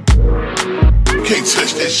 Can't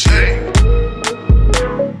touch that shit.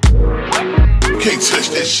 Can't touch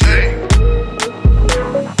that shit.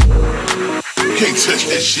 Can't touch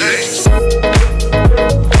that shit.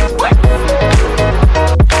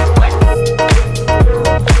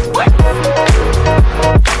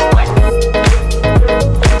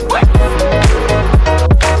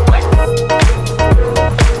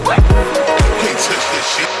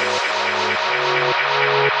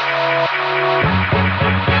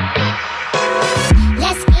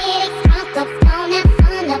 Let's get it crunk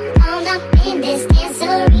up in this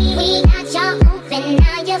dancery. We got y'all open,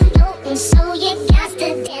 now you're floating, so you got to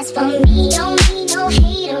dance for me. Don't need no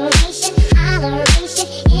hateration.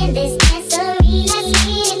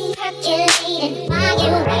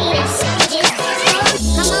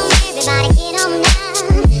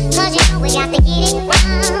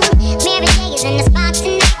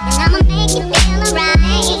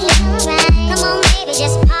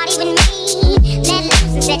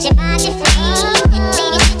 set your body free.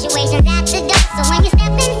 Leaving situations at the door. So when you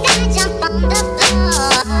step inside, jump on the floor.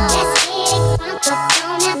 Let's get it crunk up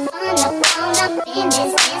on up in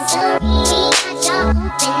this dancery. Got y'all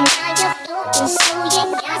open, now you're floating, so you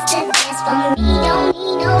got to dance for me. Don't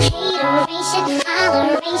need no hateration,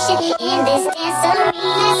 holleration in this dancery.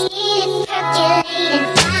 Let's get it percolating,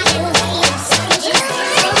 fire waiting, so you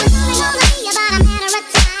dance. It's gonna be about a matter of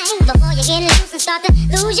time before you get loose and start to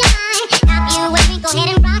lose your mind. Stop you with me, go ahead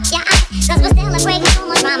and rock your eyes, 'cause we're celebrating so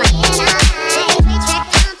much drama in our lives. Great track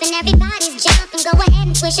pumping, everybody's jumping. Go ahead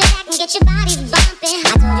and push it back and get your bodies bumping.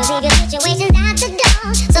 I told you leave your situations out the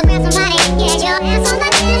door, so grab somebody and get your ass on the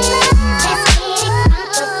dance floor. Let's get it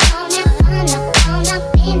on up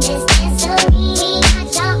in this dancery. We got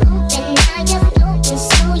y'all open, now you're floating,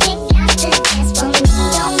 so you got to dance for me.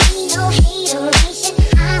 Don't need no hateration,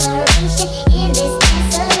 holleration in this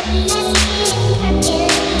dancery. Let's get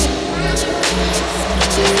it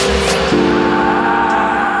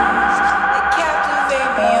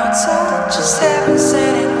captivate me on top, just haven't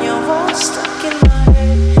said in your voice, stuck in my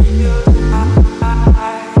head.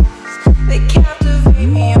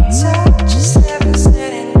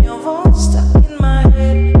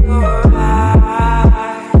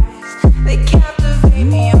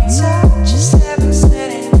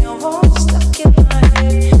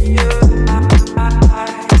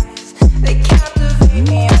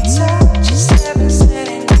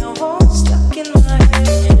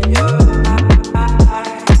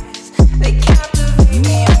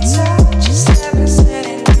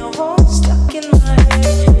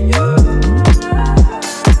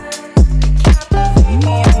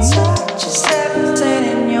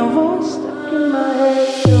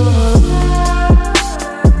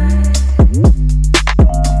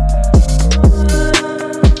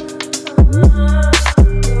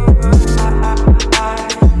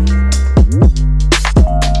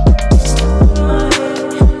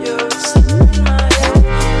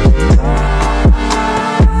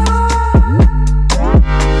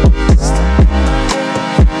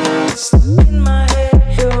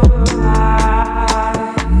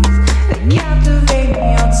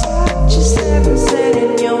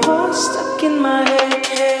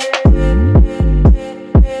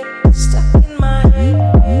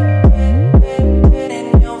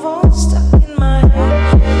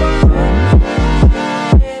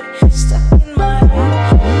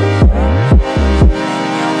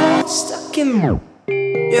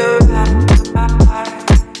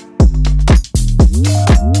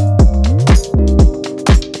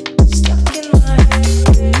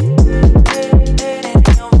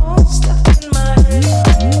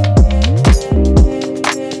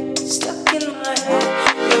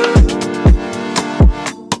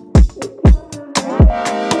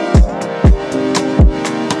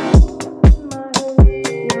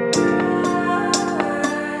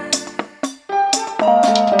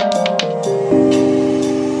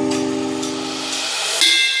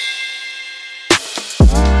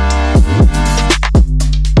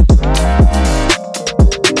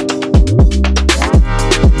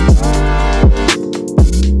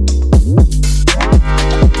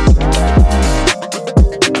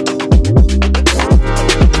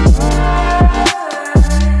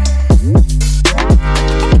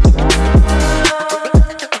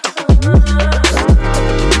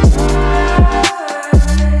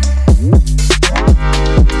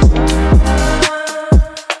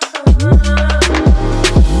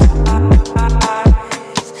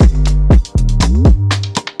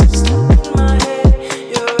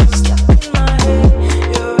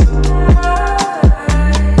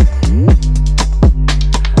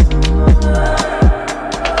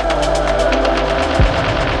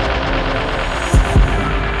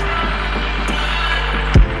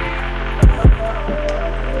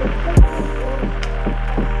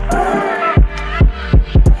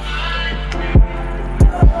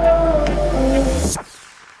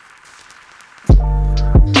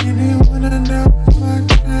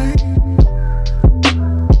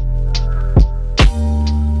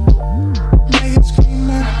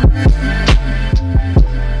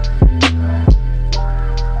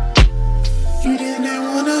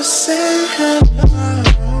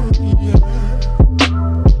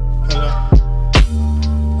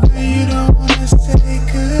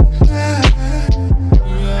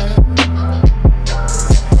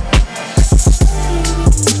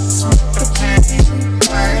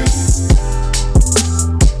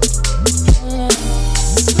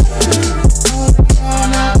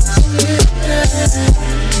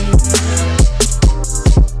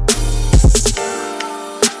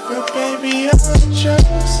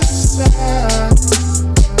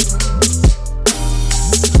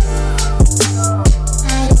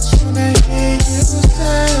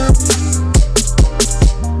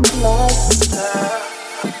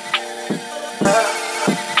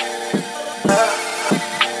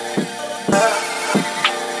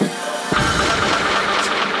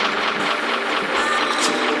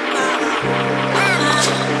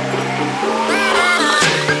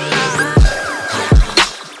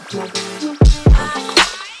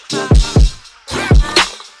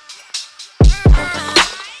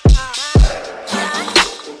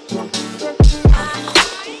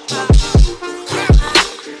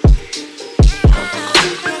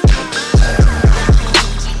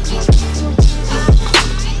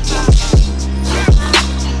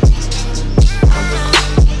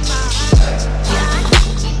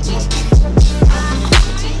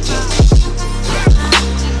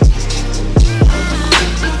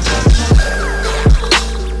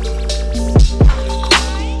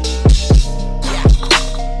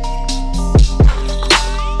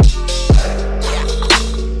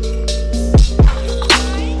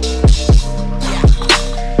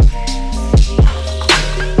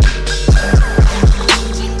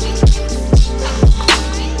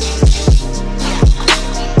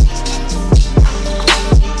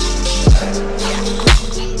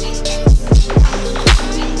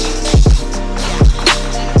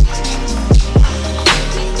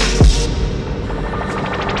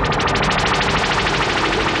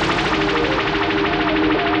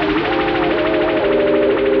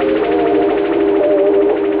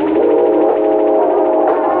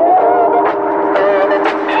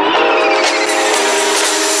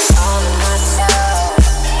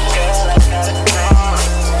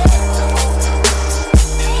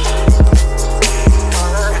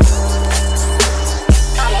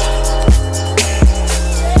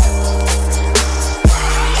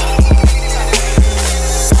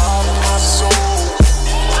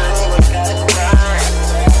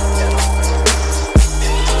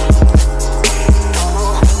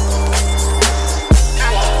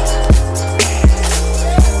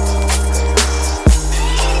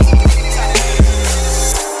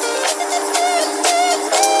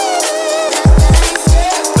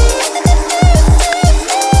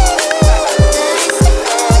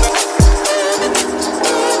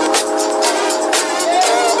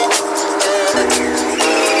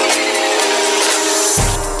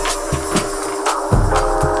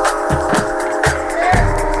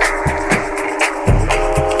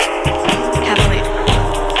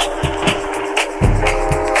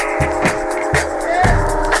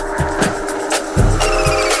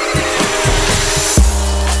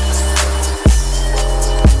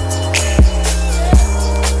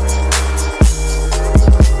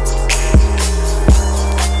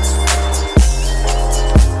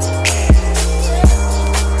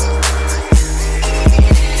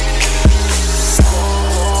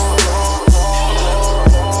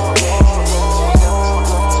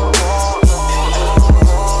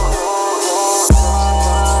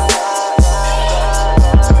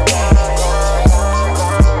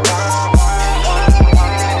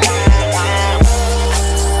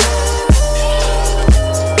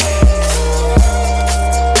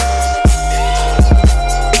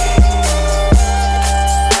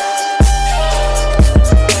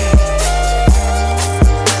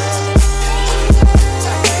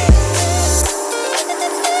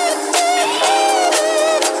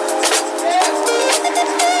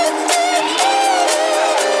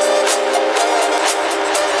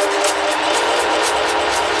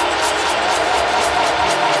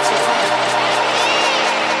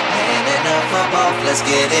 let's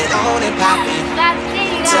get it on and poppin'.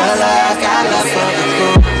 Tell her I got love for the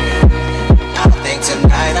crew. I think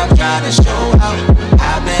tonight I'm trying to show out.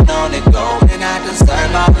 I've been on it go and I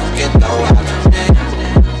deserve all you can throw out to me.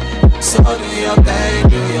 So do your thing,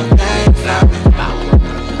 fly me.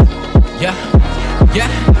 Yeah, yeah.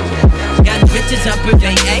 Got bitches up if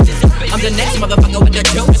they ain't. I'm the next motherfucker with the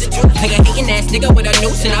juice. Like a hating ass nigga with a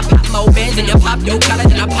noose. And I pop more bands and you pop your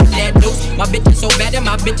collars and I pop that noose. My bitch is so bad and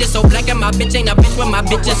my bitch is so black. And my bitch ain't a bitch when my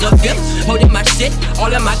bitch is a fifth. Holding my shit,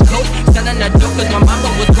 all in my coat. Selling the dope cause my mama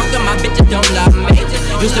was broke and my bitches don't love me.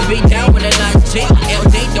 Used to be down when the lines J.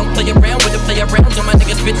 LJ don't play around with the play around. So my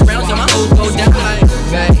niggas bitch rounds and my hoes go down like,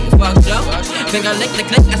 hey, fucked up. Finger lick the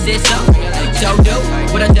click, I said so. So do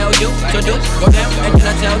what I tell you. So do, go down and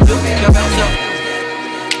then I tell you. Go bounce up.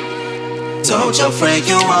 Told your friend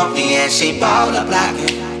you want me and she ball up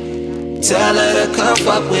blocking. Tell her to come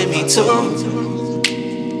fuck with me too.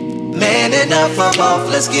 Man enough for both,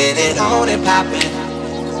 let's get it on and poppin'.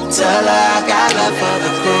 Tell her I got love for the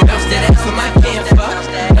crew. Bounce that ass for my kinfolk.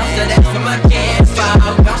 Bounce that ass for my kinfolk.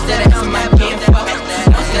 Bounce that ass for my kinfolk.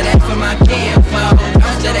 Bounce that ass for my kinfolk.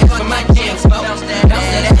 Bounce that ass for my kinfolk. Bounce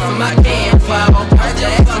that ass for my kinfolk. Bounce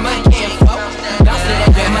that ass for my kinfolk. Bounce that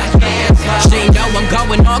ass for my kinfolk. She know I'm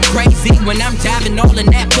going all crazy when I'm diving all in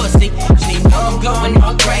that pussy. She know I'm going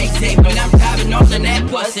all crazy when I'm diving all in that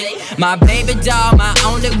pussy. My baby doll, my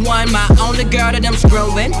only one, my only girl that I'm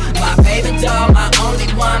screwing. My baby doll, my only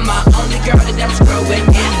one, my only girl that I'm screwing.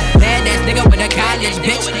 Yeah, bad ass nigga with a college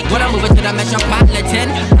bitch. When I'm moving to the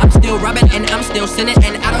metropolitan, I'm still robbing and I'm still sinning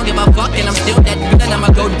and I don't give a fuck and I'm still that villain. I'm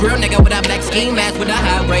a gold grill nigga with a black ski mask with a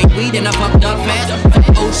high grade weed and a fucked up mask.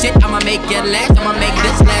 Oh shit, I'ma make it last. I'ma make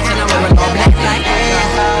this last and I'm wearing all black like.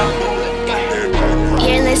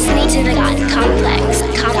 You're listening to the God Complex.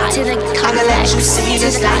 To the Complex. I can let you see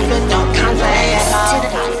this life, but don't complex. To the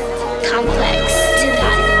God Complex. To the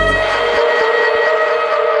God.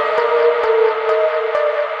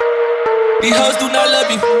 These hoes do not love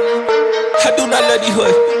you. I do not love these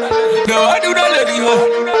hoes. No, I do not love these hoes.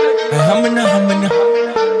 Humana.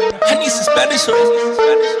 I need some Spanish hoes.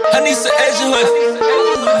 I need some Asian hoes.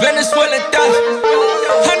 Venezuelan thighs.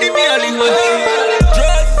 I need me all these hoes.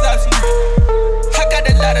 Drugs is optional. I got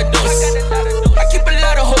a lot of those. I keep a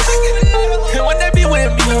lot of hoes. And when they be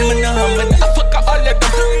with me, humana. I fuck all of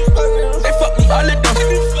them. They fuck me all of them.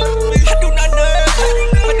 I do not nerve.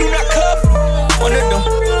 I do not cuff one of them.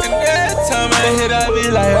 And every time I hit, I be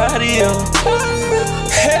like adios.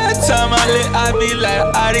 Every time I lit, I be like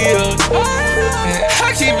adios.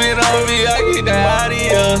 I keep it on me, I keep that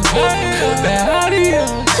adios. That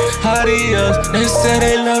adios. They say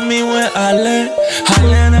they love me when I land.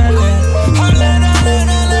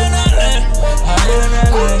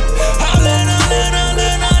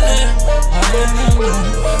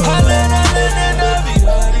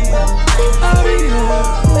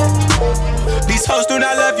 These hoes do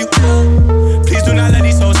not love you. Please do not let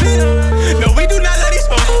these hoes. No, we do not let these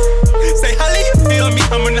hoes. Say how you feel me?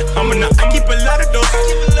 Humana. I keep a lot of those.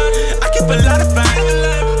 I keep a lot of fun.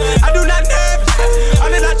 I do not nervous. All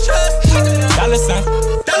that I trust. Dollar sign.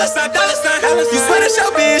 You swear that's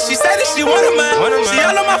your bitch. She said that she one of mine. She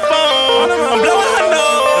all on my phone. I'm blowing her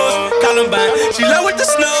nose. Columbine. She love with the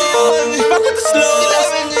snow. She fuck with the slow.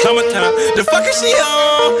 Summertime. The fuck is she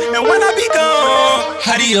on? And when I be gone,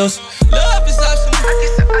 adios. Love is optional.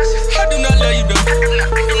 I do not love you though.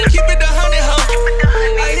 Keep it 100, ho.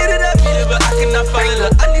 I hit it up, but I cannot fall in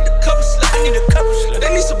love. I need a couple sluts. They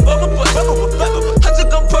need some bubble butt. I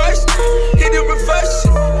took a purse, hit it reverse.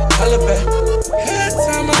 Holla back. Every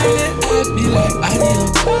time I lit, I be like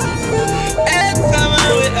adios. Every time I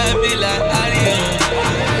lit, I be like adios.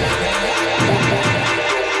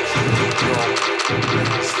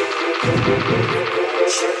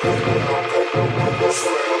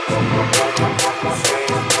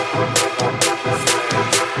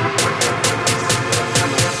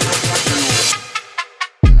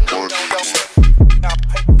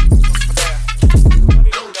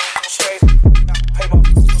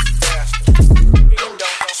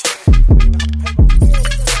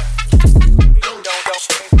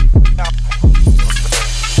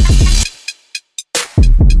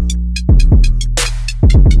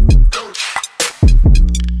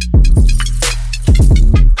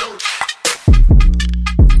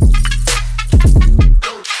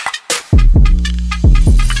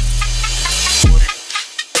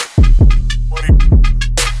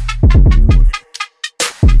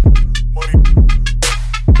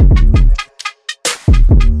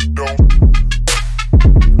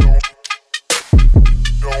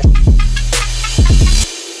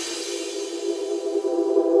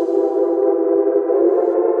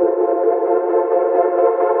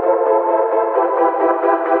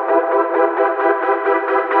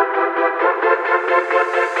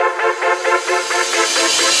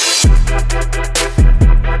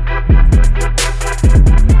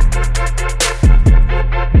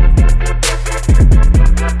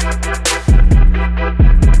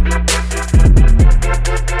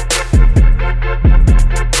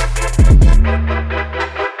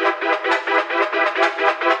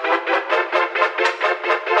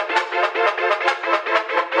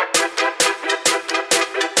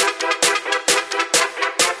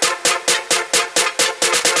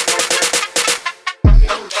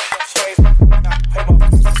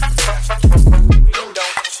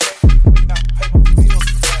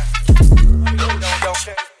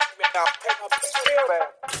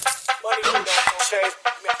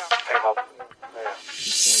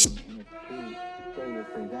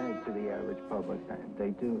 presented to the average public, they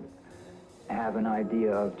do have an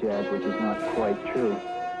idea of jazz which is not quite true.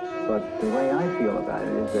 But the way I feel about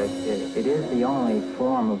it is that it is the only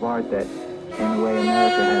form of art that, in the way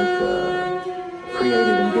America has created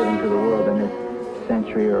and given to the world in this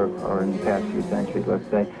century or in the past few centuries, let's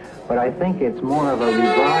say. But I think it's more of a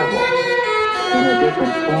revival in a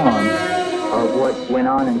different form of what went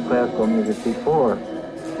on in classical music before.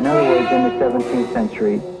 In other words, in the 17th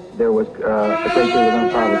century, there was a great deal of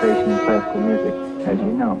improvisation in classical music, as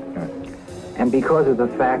you know. And because of the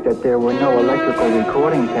fact that there were no electrical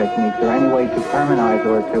recording techniques or any way to harmonize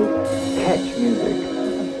or to catch music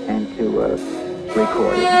and to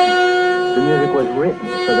record it, the music was written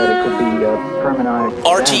so that it could be harmonized.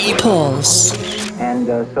 RTE Pulse. And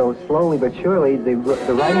so slowly but surely, the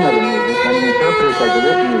writing of the music and the interpreters of the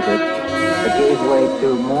written music gave way to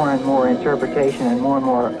more and more interpretation and more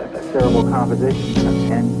cerebral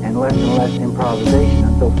composition and less improvisation.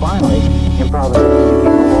 And so finally, improvisation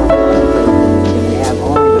became more and we have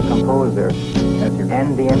only the composer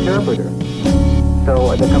and the interpreter.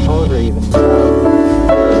 So the composer even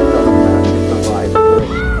provides the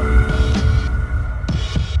lyrics.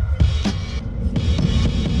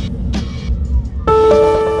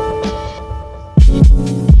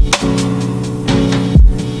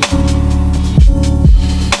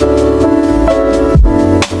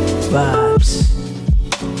 Vibes.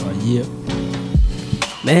 Oh, yeah.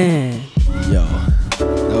 Man. Yo.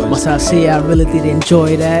 Must I say I really did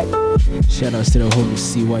enjoy that. Shout outs to the homie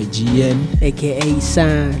CYGN. AKA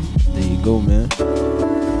Sign. There you go, man.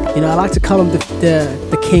 You know, I like to call him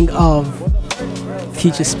the king of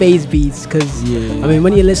future space beats, because I mean,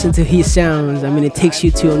 when you listen to his sounds, I mean, it takes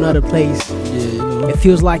you to another place. It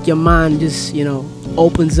feels like your mind just, you know,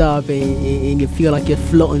 opens up and you feel like you're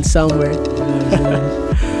floating somewhere.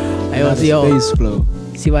 I was space flow.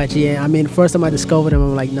 CYG. I mean, the first time I discovered him,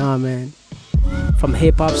 I'm like, nah, man. From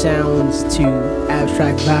hip hop sounds to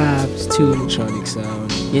abstract vibes to electronic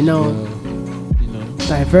sound, you know,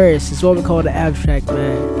 diverse. It's what we call the abstract,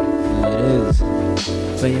 man. Yeah, it is.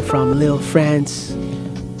 Where you're from, Lil France.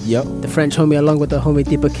 Yep. The French homie along with the homie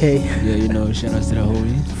Deepa K. Yeah, you know, shout outs to the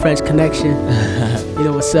homie. French connection. You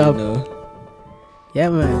know what's up? You know. Yeah,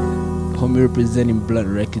 man. Homie representing Blood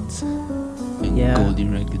Records and Goldie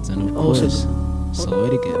Records, and of course,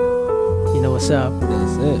 Souletiquette. You know what's up?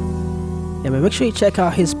 That's it. Yeah, man. Make sure you check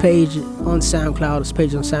out his page on SoundCloud. His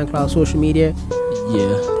page on SoundCloud, social media.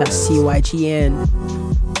 Yeah. That's CYGN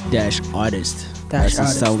 -artist. That's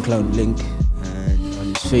his SoundCloud link, and on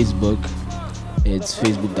his Facebook, it's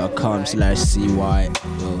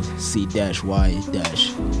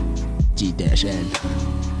facebook.com/CY-G-N.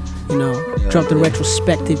 You know, dropped the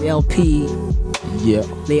retrospective LP. Yeah.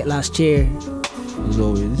 Late last year. As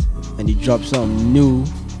always. And he dropped something new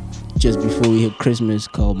just before we hit Christmas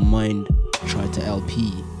called Mind Try to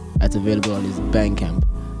LP. That's available on his Bandcamp.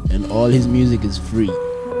 And all his music is free.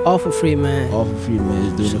 All for free, man. All for free, man.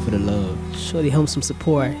 He's doing it for the love. Surely him some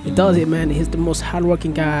support. He does it, man. He's the most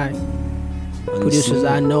hardworking guy. Producers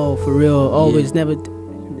I know, for real. Always, never.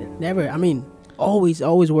 I mean, always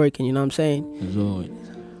working. You know what I'm saying? As always.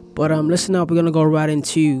 But listen up. We're gonna go right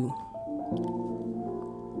into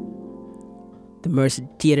the Mercy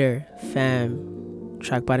Theater fam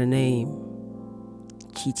track by the name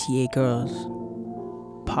GTA Girls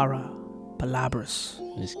Para Palabras.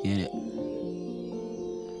 Let's get it.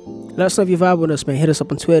 Let us know if you vibe with us, man. Hit us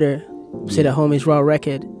up on Twitter. Say the homies Raw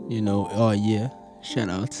Record. You know, oh yeah. Shout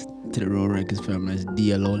out to the Raw Records family. That's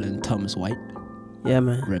DLO and Thomas White. Yeah,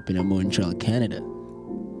 man. Repping in Montreal, Canada.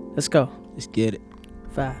 Let's go. Let's get it.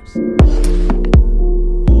 Vibes.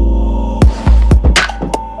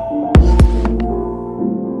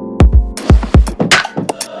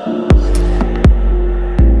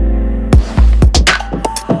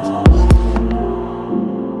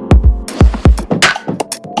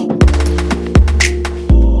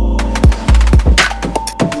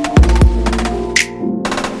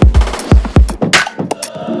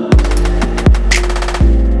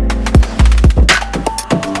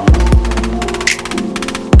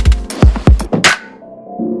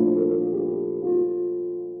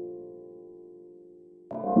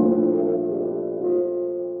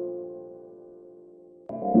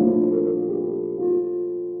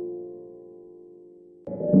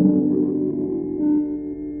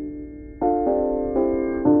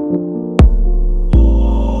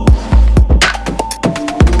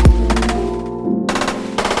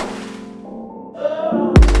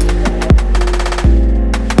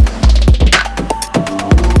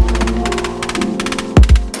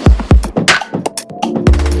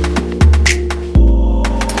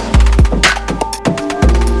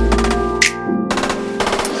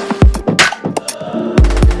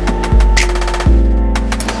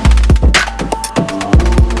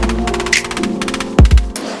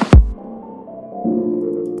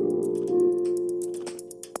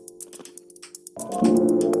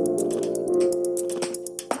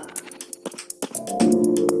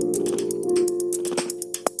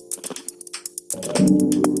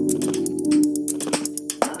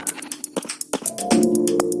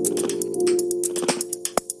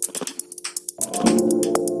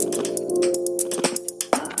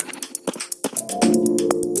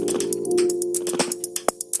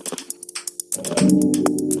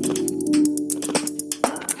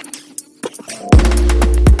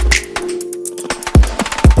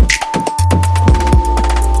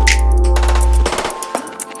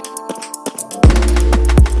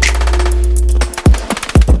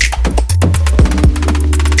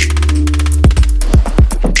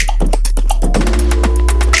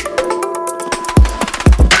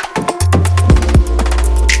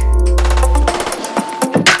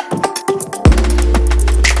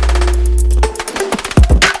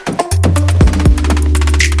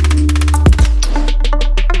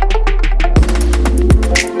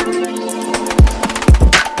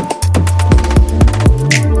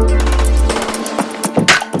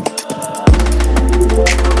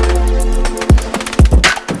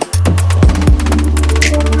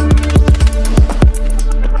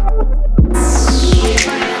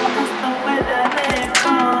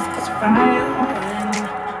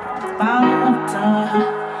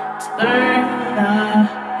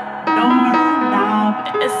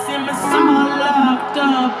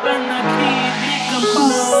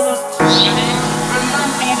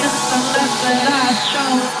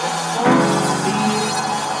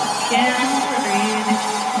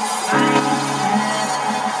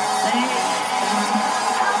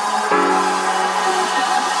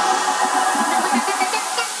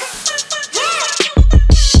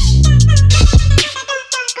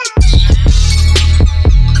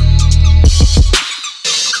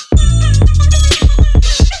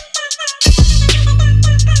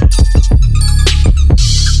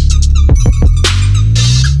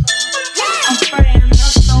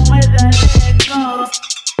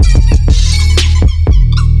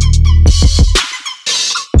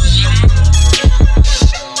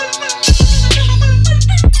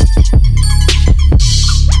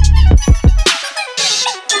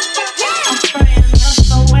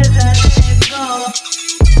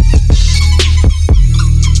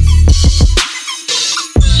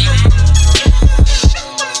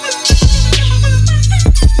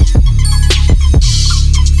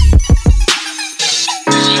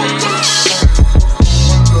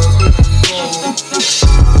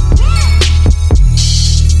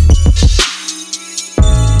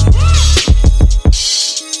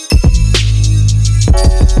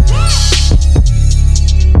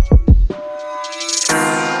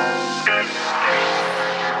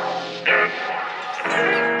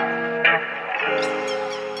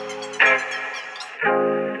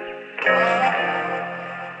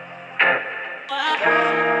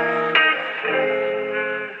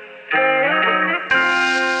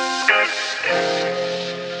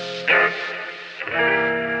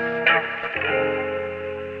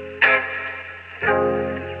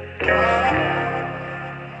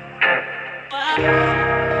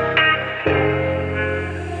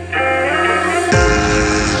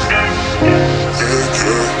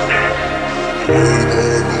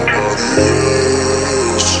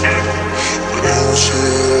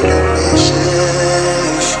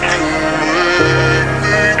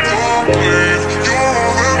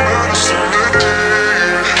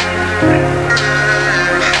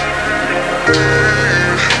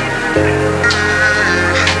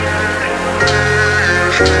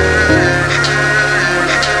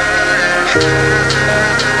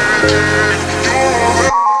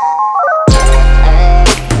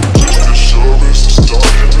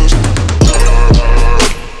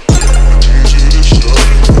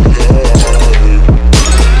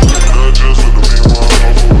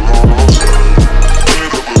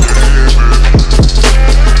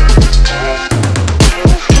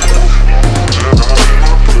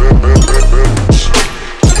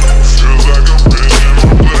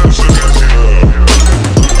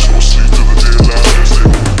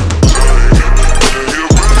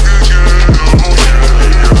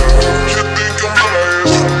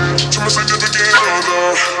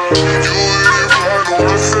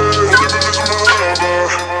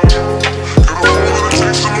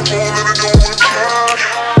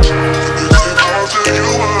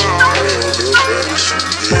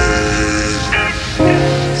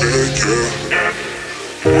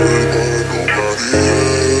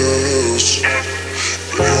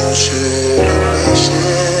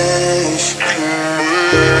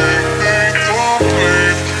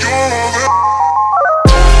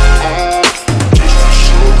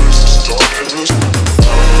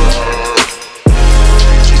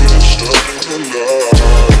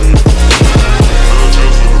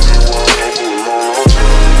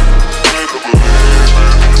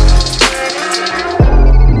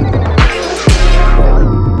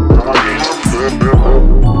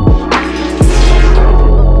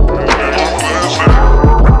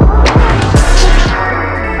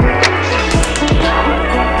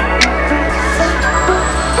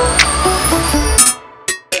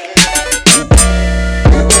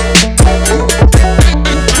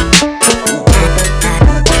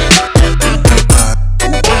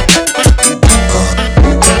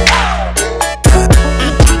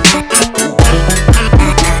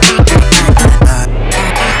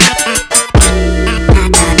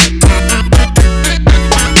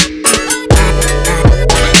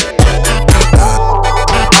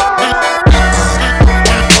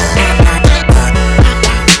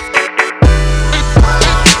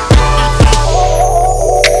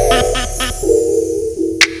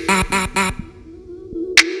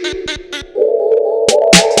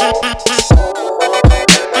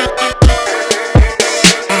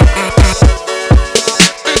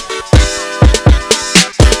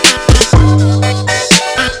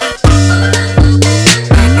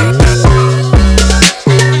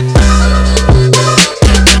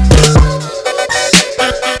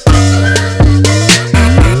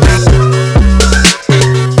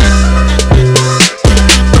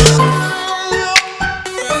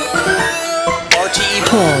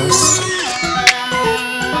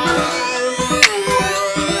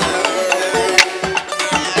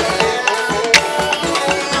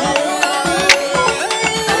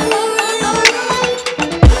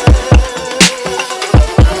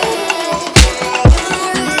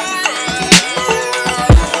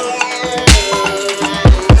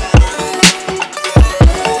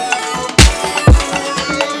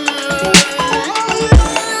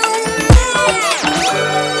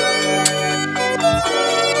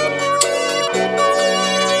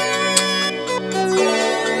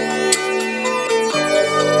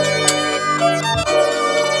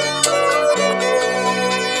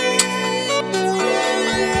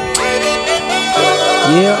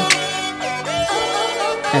 Yeah.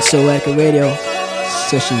 That's Souletiquette Radio.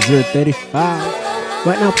 Session 035.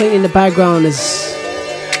 Right now playing in the background is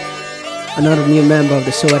another new member of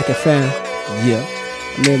the Souletiquette fam. Yeah.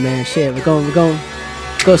 Man, shit, we're going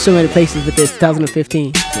go so many places with this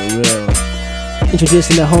 2015. For real.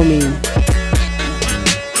 Introducing the homie.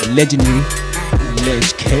 Legendary.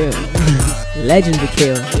 Ledge Kill. Legendary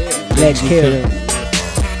Kill. Ledge Kill.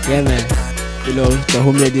 Yeah, man. You know, the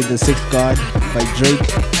homie that did the Sixth God by Drake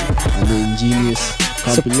and the Ingenious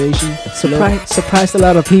compilation. Surprised a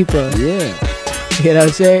lot of people. Yeah. You know what I'm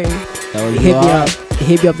saying? That was He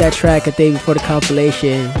hit me up that track a day before the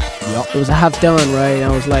compilation. Yep. It was a half done, right?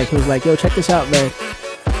 And he was like, yo, check this out, man.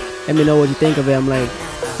 Let me know what you think of it. I'm like,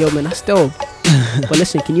 yo, man, that's dope. But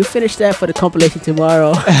listen, can you finish that for the compilation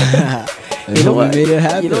tomorrow? You know what? Made it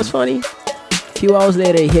happen. You know what's funny? A few hours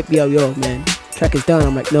later, he hit me up, yo, man, track is done.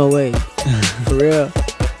 I'm like, no way. For real.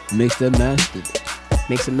 Mixed and mastered.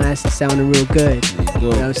 Mixed and mastered, sounding real good. There you go. You know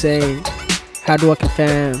what I'm saying? Hardworking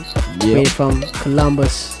fam. Yep. Made from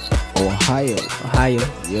Columbus, Ohio.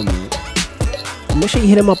 Yeah, man. Make sure you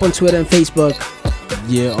hit him up on Twitter and Facebook.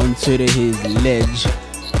 Yeah, on Twitter he's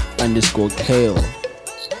ledge_Kale.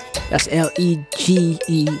 That's LEGE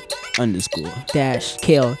 _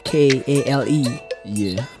 Kale KALE.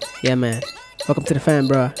 Yeah. Yeah, man. Welcome to the fam,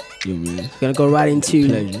 bro. Yeah, man. We're gonna go right into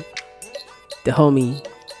Pleasure. the homie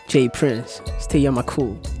J Prince. Stay on my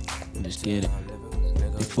cool. Let's get it.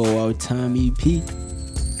 Before our time EP.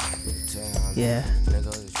 Yeah.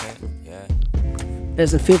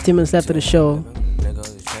 Less than 15 minutes left of the show.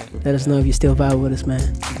 Let us know if you still vibe with us,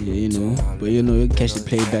 man. Yeah, you know. But you know, you'll catch the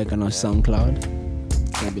playback on our SoundCloud.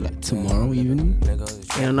 It's gonna be like tomorrow evening.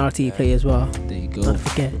 And on RTE Play as well. There you go. Don't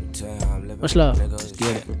forget. Much love. Let's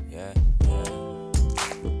get it.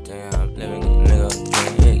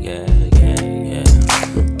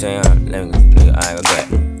 Damn, nigga, I ain't got that.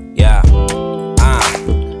 Yeah,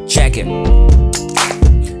 check it.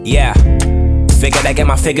 Yeah, figured I get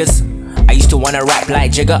my figures. I used to wanna rap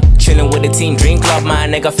like Jigga. Chillin' with the team, Dream Club, my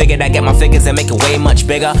nigga. Figured I get my figures and make it way much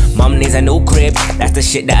bigger. Mom needs a new crib, that's the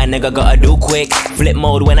shit that a nigga gotta do quick. Flip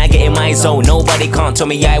mode when I get in my zone. Nobody can't tell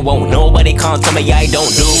me I won't. Nobody can't tell me I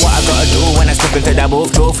don't do what I gotta do when I step into that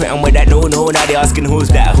booth. True, fitting with that no. Now they asking who's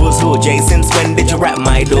that, who's who. Jay, since when did you rap,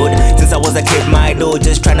 my dude? Since I was a kid, my dude.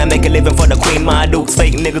 Just tryna make a living for the queen, my dukes.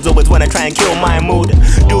 Fake niggas always wanna try and kill my mood.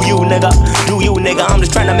 Do you, nigga? Do you, nigga? I'm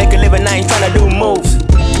just tryna make a living, I ain't tryna do moves.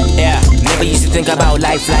 Yeah, never used to think about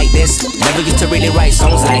life like this. Never used to really write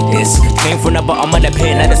songs like this. Came from the bottom of the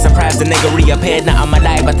pit, now the surprise the nigga reappeared. Now I'm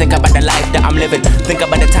alive, I think about the life that I'm living. Think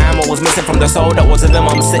about the time I was missing from the soul that was in them.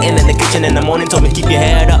 I'm sitting in the kitchen in the morning, told me keep your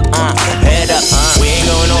head up, head up, We ain't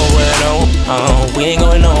going nowhere, no, we ain't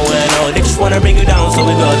going nowhere, no. They just wanna bring you down, so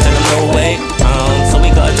we gotta tell them no way, so we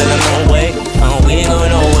gotta tell them no way, we ain't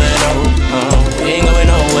going nowhere, no, we ain't going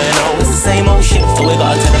nowhere, no. It's the same old shit, so we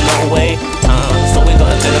gotta tell them no way, so we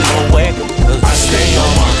gotta tell them no way. I stay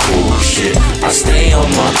on my cool shit. I stay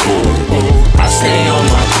on my cool. I stay on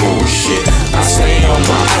my cool shit. I stay on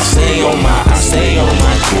my cool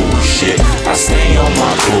shit. I stay on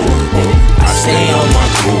my cool. I stay on my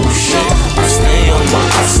cool shit. I stay on my.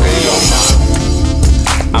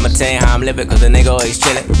 I'ma tell you how I'm living, cause the nigga always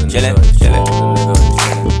chillin'.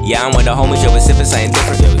 Yeah, I'm with the homies, yo, we sippin' something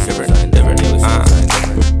different.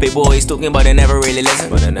 People always talking, but they never really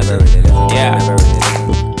listen. Yeah.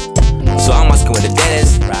 So I'm asking what the deal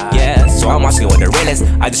is. Yeah, so I'm asking what the real is.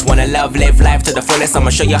 I just wanna live life to the fullest.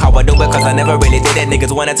 I'ma show you how I do it, cause I never really did it.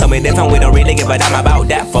 Niggas wanna tell me different, we don't really give a damn about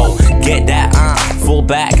that. Get that, full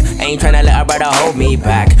back. Ain't tryna let a brother hold me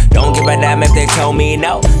back. Don't give a damn if they tell me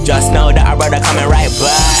no. Just know that a brother coming right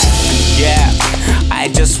back. Yeah, I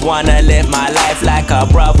just wanna live my life like a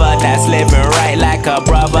brother that's living right, like a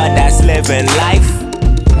brother that's living life.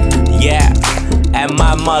 Yeah, and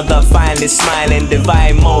my mother finally smiling.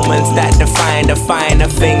 Divine moments that define the finer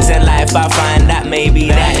things in life. I find that maybe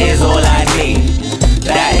that is all I need.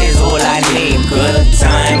 That is all I need. Good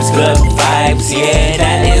times, good vibes, yeah,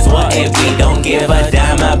 that is what it be. Don't give a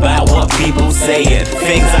damn about what people saying.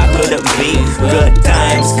 Things I couldn't be. Good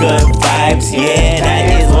times, good vibes, yeah, that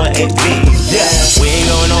is what it be. Yeah, we ain't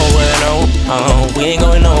going nowhere, no. We ain't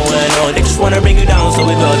going nowhere, no. They just wanna bring you down, so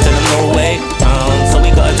we gotta tell them no way. So we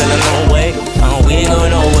gotta tell them no way. We ain't going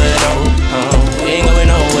nowhere, no. We ain't going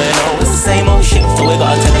nowhere, no. It's the same old shit, so we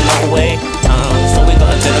gotta tell them no way. So we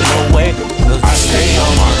gotta tell them no way. I stay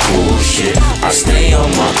on my cool shit. I stay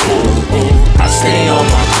on my cool. I stay on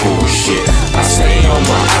my cool shit. I stay on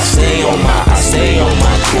my cool shit. I stay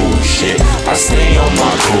on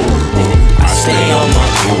my cool. I stay on my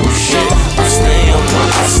cool shit. I stay on my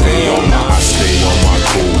cool shit.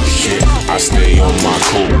 I stay on my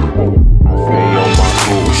cool.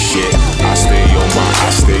 Cool shit. I stay on my cool shit. I stay on my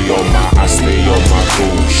cool. I stay on my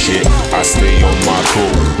cool shit. I stay on my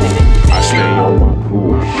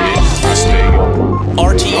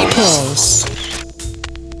RTE Pulse.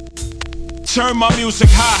 Turn my music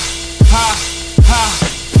high, high, high,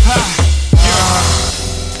 high. Yeah.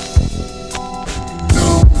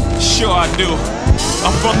 Sure I do.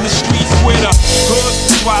 I'm from the streets where the hood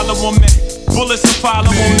swallow on me. Bullets will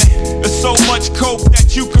follow on me. There's so much coke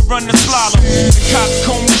that you could run the slalom. The cops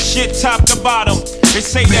comb the shit top to bottom. They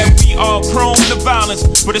say that we are prone to violence,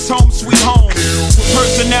 but it's home sweet home.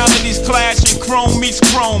 Personalities clash and chrome meets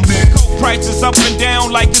chrome. Coke prices up and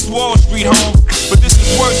down like it's Wall Street home. But this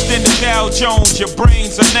is worse than the Dow Jones. Your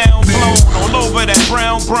brains are now blown all over that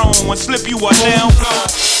brown brome. One slip you are down low.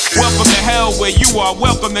 Welcome to hell where you are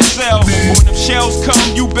welcome to sell. But when them shells come,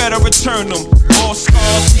 you better return them. All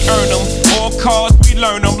scars, we earn them. All cars, we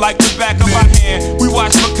learn them like the back of my hand. We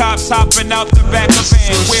watch for cops hopping out the back of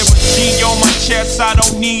van. Wear a G on my chest, I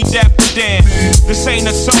don't need that pedan. This ain't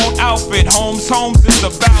a sewn outfit, Holmes is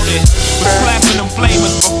about it. Was slapping them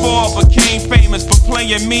flamers before I became famous. For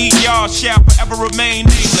playing me, y'all shall forever remain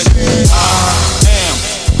nameless. I am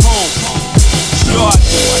home. Sure I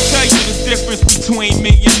do. I tell you the difference between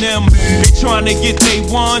me and them. They trying to get they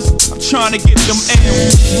ones, I'm trying to get them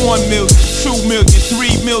M's. 1 million, 2 million,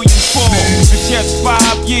 3 million, 4. In just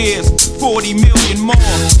 5 years, 40 million more.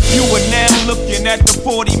 You are now looking at the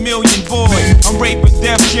 40 million boy. I'm raping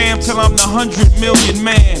Def Jam till I'm the 100 million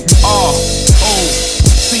man.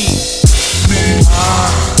 R-O-C.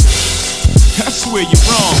 That's where you're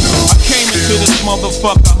wrong. I came into this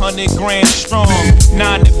motherfucker 100 grand strong.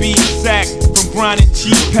 9 to be exact, from grinding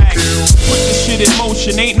G-packs. Put the shit in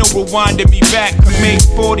motion, ain't no rewinding me back. Could make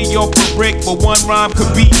 40 off a brick, but one rhyme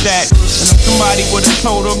could beat that. And if somebody would've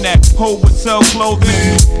told them that Ho would sell clothing,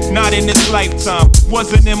 not in this lifetime,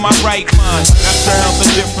 wasn't in my right mind. That's another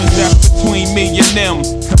difference that's between me and them.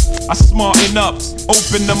 I smarten up,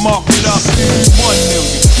 open the market up. 1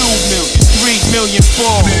 million, 2 million, 3 million,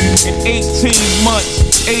 4. In 18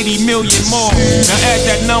 months, 80 million more. Now add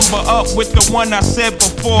that number up with the one I said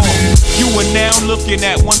before. You are now looking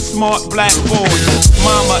at one smart black boy.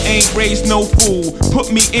 Mama ain't raised no fool.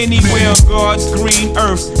 Put me anywhere on God's green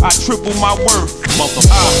earth, I triple my worth.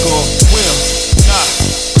 Motherfucker will not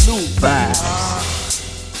lose.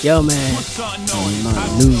 Yo, man,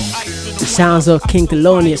 the sounds of King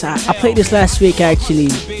Thelonious. I played this last week, actually.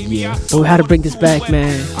 Yeah. But we had to bring this back,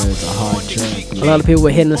 man. It's a hard track. A lot of people were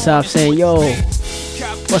hitting us up saying, yo,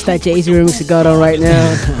 what's that Jay-Z remix you got on right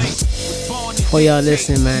now? For y'all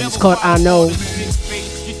listening, man. It's called I Know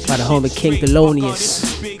by the homie King Thelonious.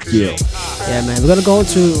 Yeah. Yeah, man. We're gonna go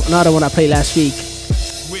into another one I played last week.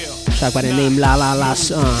 A track by the name La La La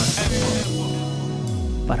Son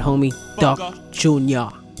by the homie Doc Jr.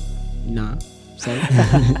 Nah. Sorry.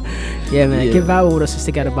 Yeah, man. Yeah. Get vibe with us and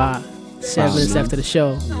stick at about 7 minutes after the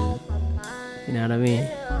show. You know what I mean?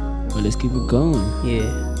 Well, let's keep it going. Yeah.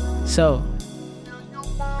 So,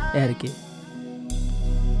 etiquette.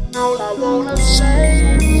 All I wanna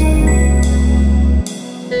say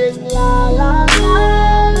is la la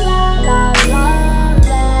la la la la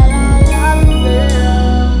la yeah.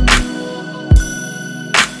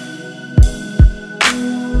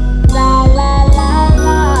 La la la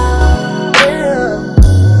la yeah.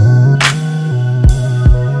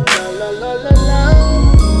 La la la la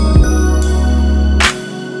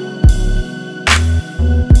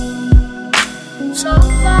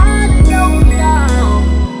somebody go down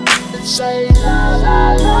and say la la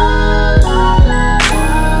la la la la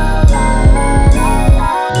la la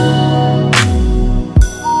la.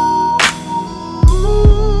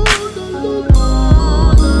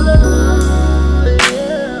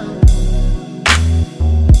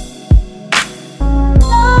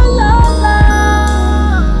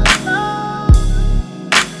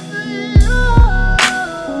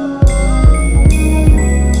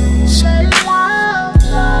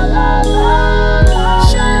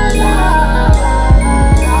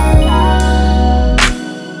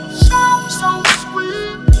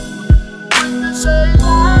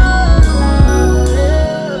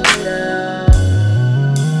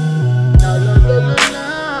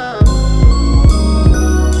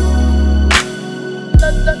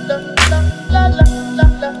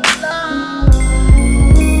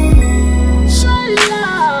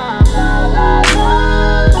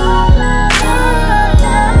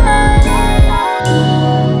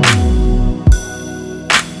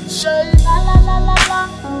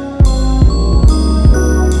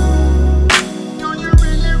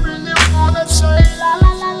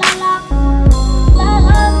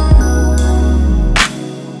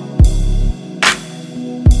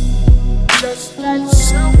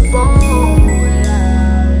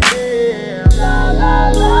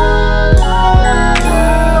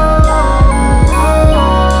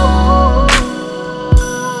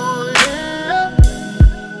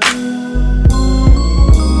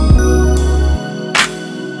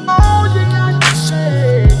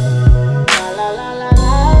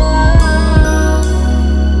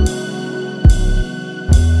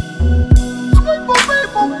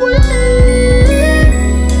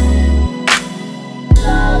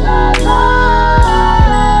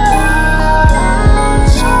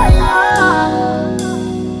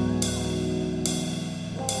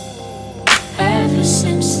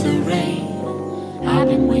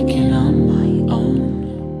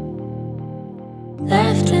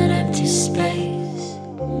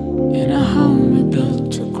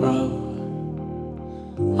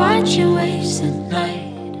 Watch you waste the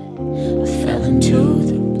night. I fell into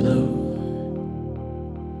the blue.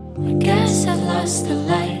 I guess I've lost the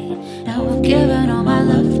light. Now I've given all my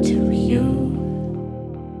love to you.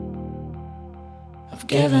 I've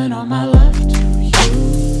given all my love to you.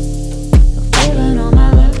 I've given all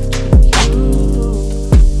my love to you.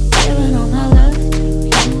 Given all my love to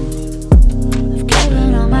you. I've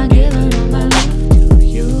given all my love to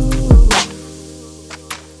you.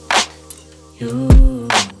 You.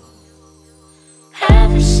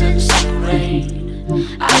 Ever since the rain,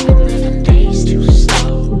 I've been living days too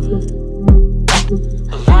slow.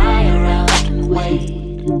 I lie around and wait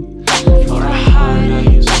for a heart I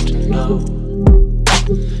used to know.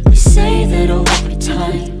 They say that over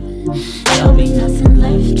time there'll be nothing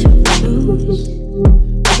left to lose,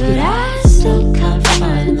 but I still can't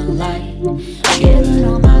find the light. I've given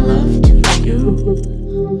all my love to you.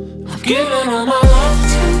 I've given all my love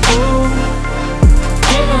to you.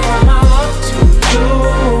 Given all my love to you.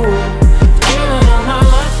 Given all my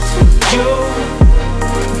love to you.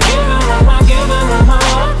 Given all my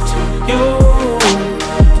love to you.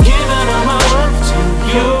 Given all my love to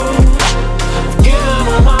you. Given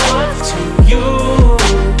all my love to you.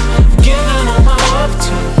 Given all my love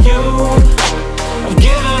to you.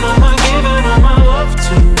 Given all my love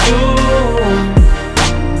to you.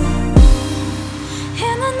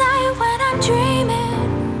 In the night when I'm dreaming,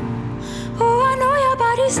 oh, I know your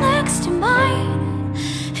body's next to mine.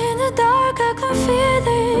 In the dark I can feel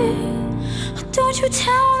it. Oh, don't you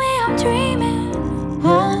tell me I'm dreaming.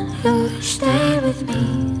 Won't you stay with me?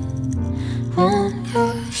 Won't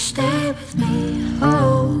you stay with me?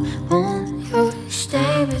 Oh, won't you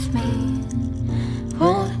stay with me?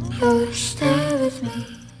 Won't you stay with me?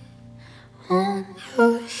 Won't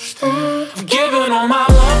you stay? I'm giving all my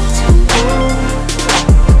love to you.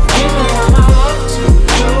 Giving all my love to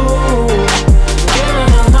you.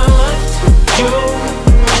 Giving all my love to you.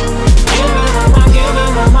 Giving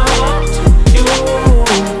all my love to you.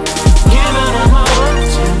 Giving all my love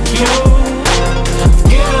to you.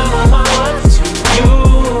 Giving all my love to you.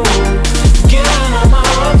 Giving all my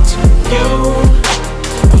love to you.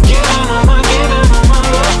 Giving all my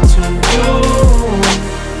love to you.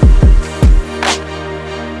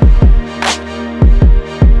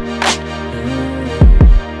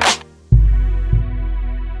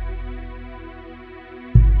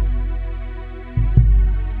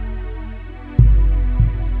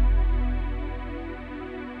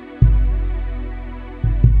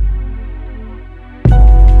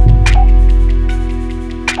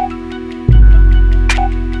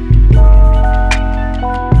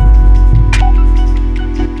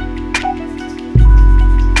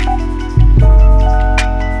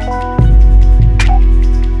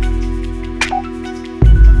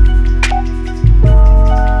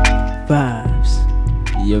 Vibes.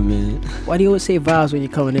 Yeah, man. Why do you always say vibes when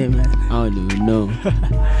you're coming in, man? I don't even know.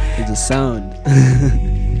 It's a sound.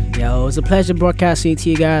 Yo, it's a pleasure broadcasting to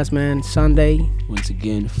you guys, man. Sunday. Once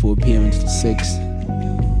again, 4 p.m. until 6.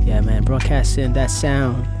 Yeah, man. Broadcasting that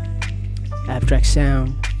sound. Abstract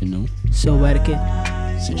sound. You know. Souletiquette.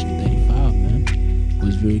 Session 35, man. It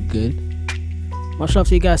was very good. Much love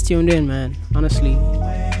to you guys tuned in, man. Honestly. You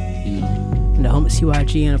know. And the home at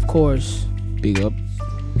CYG, and of course. Big up.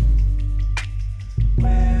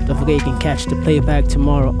 Don't forget you can catch the playback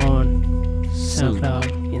tomorrow on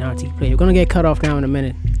SoundCloud in RT Play. We're gonna get cut off now in a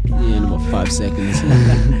minute. Yeah, in about 5 seconds.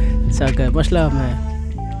 It's all good. Much love, man.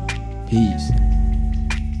 Peace.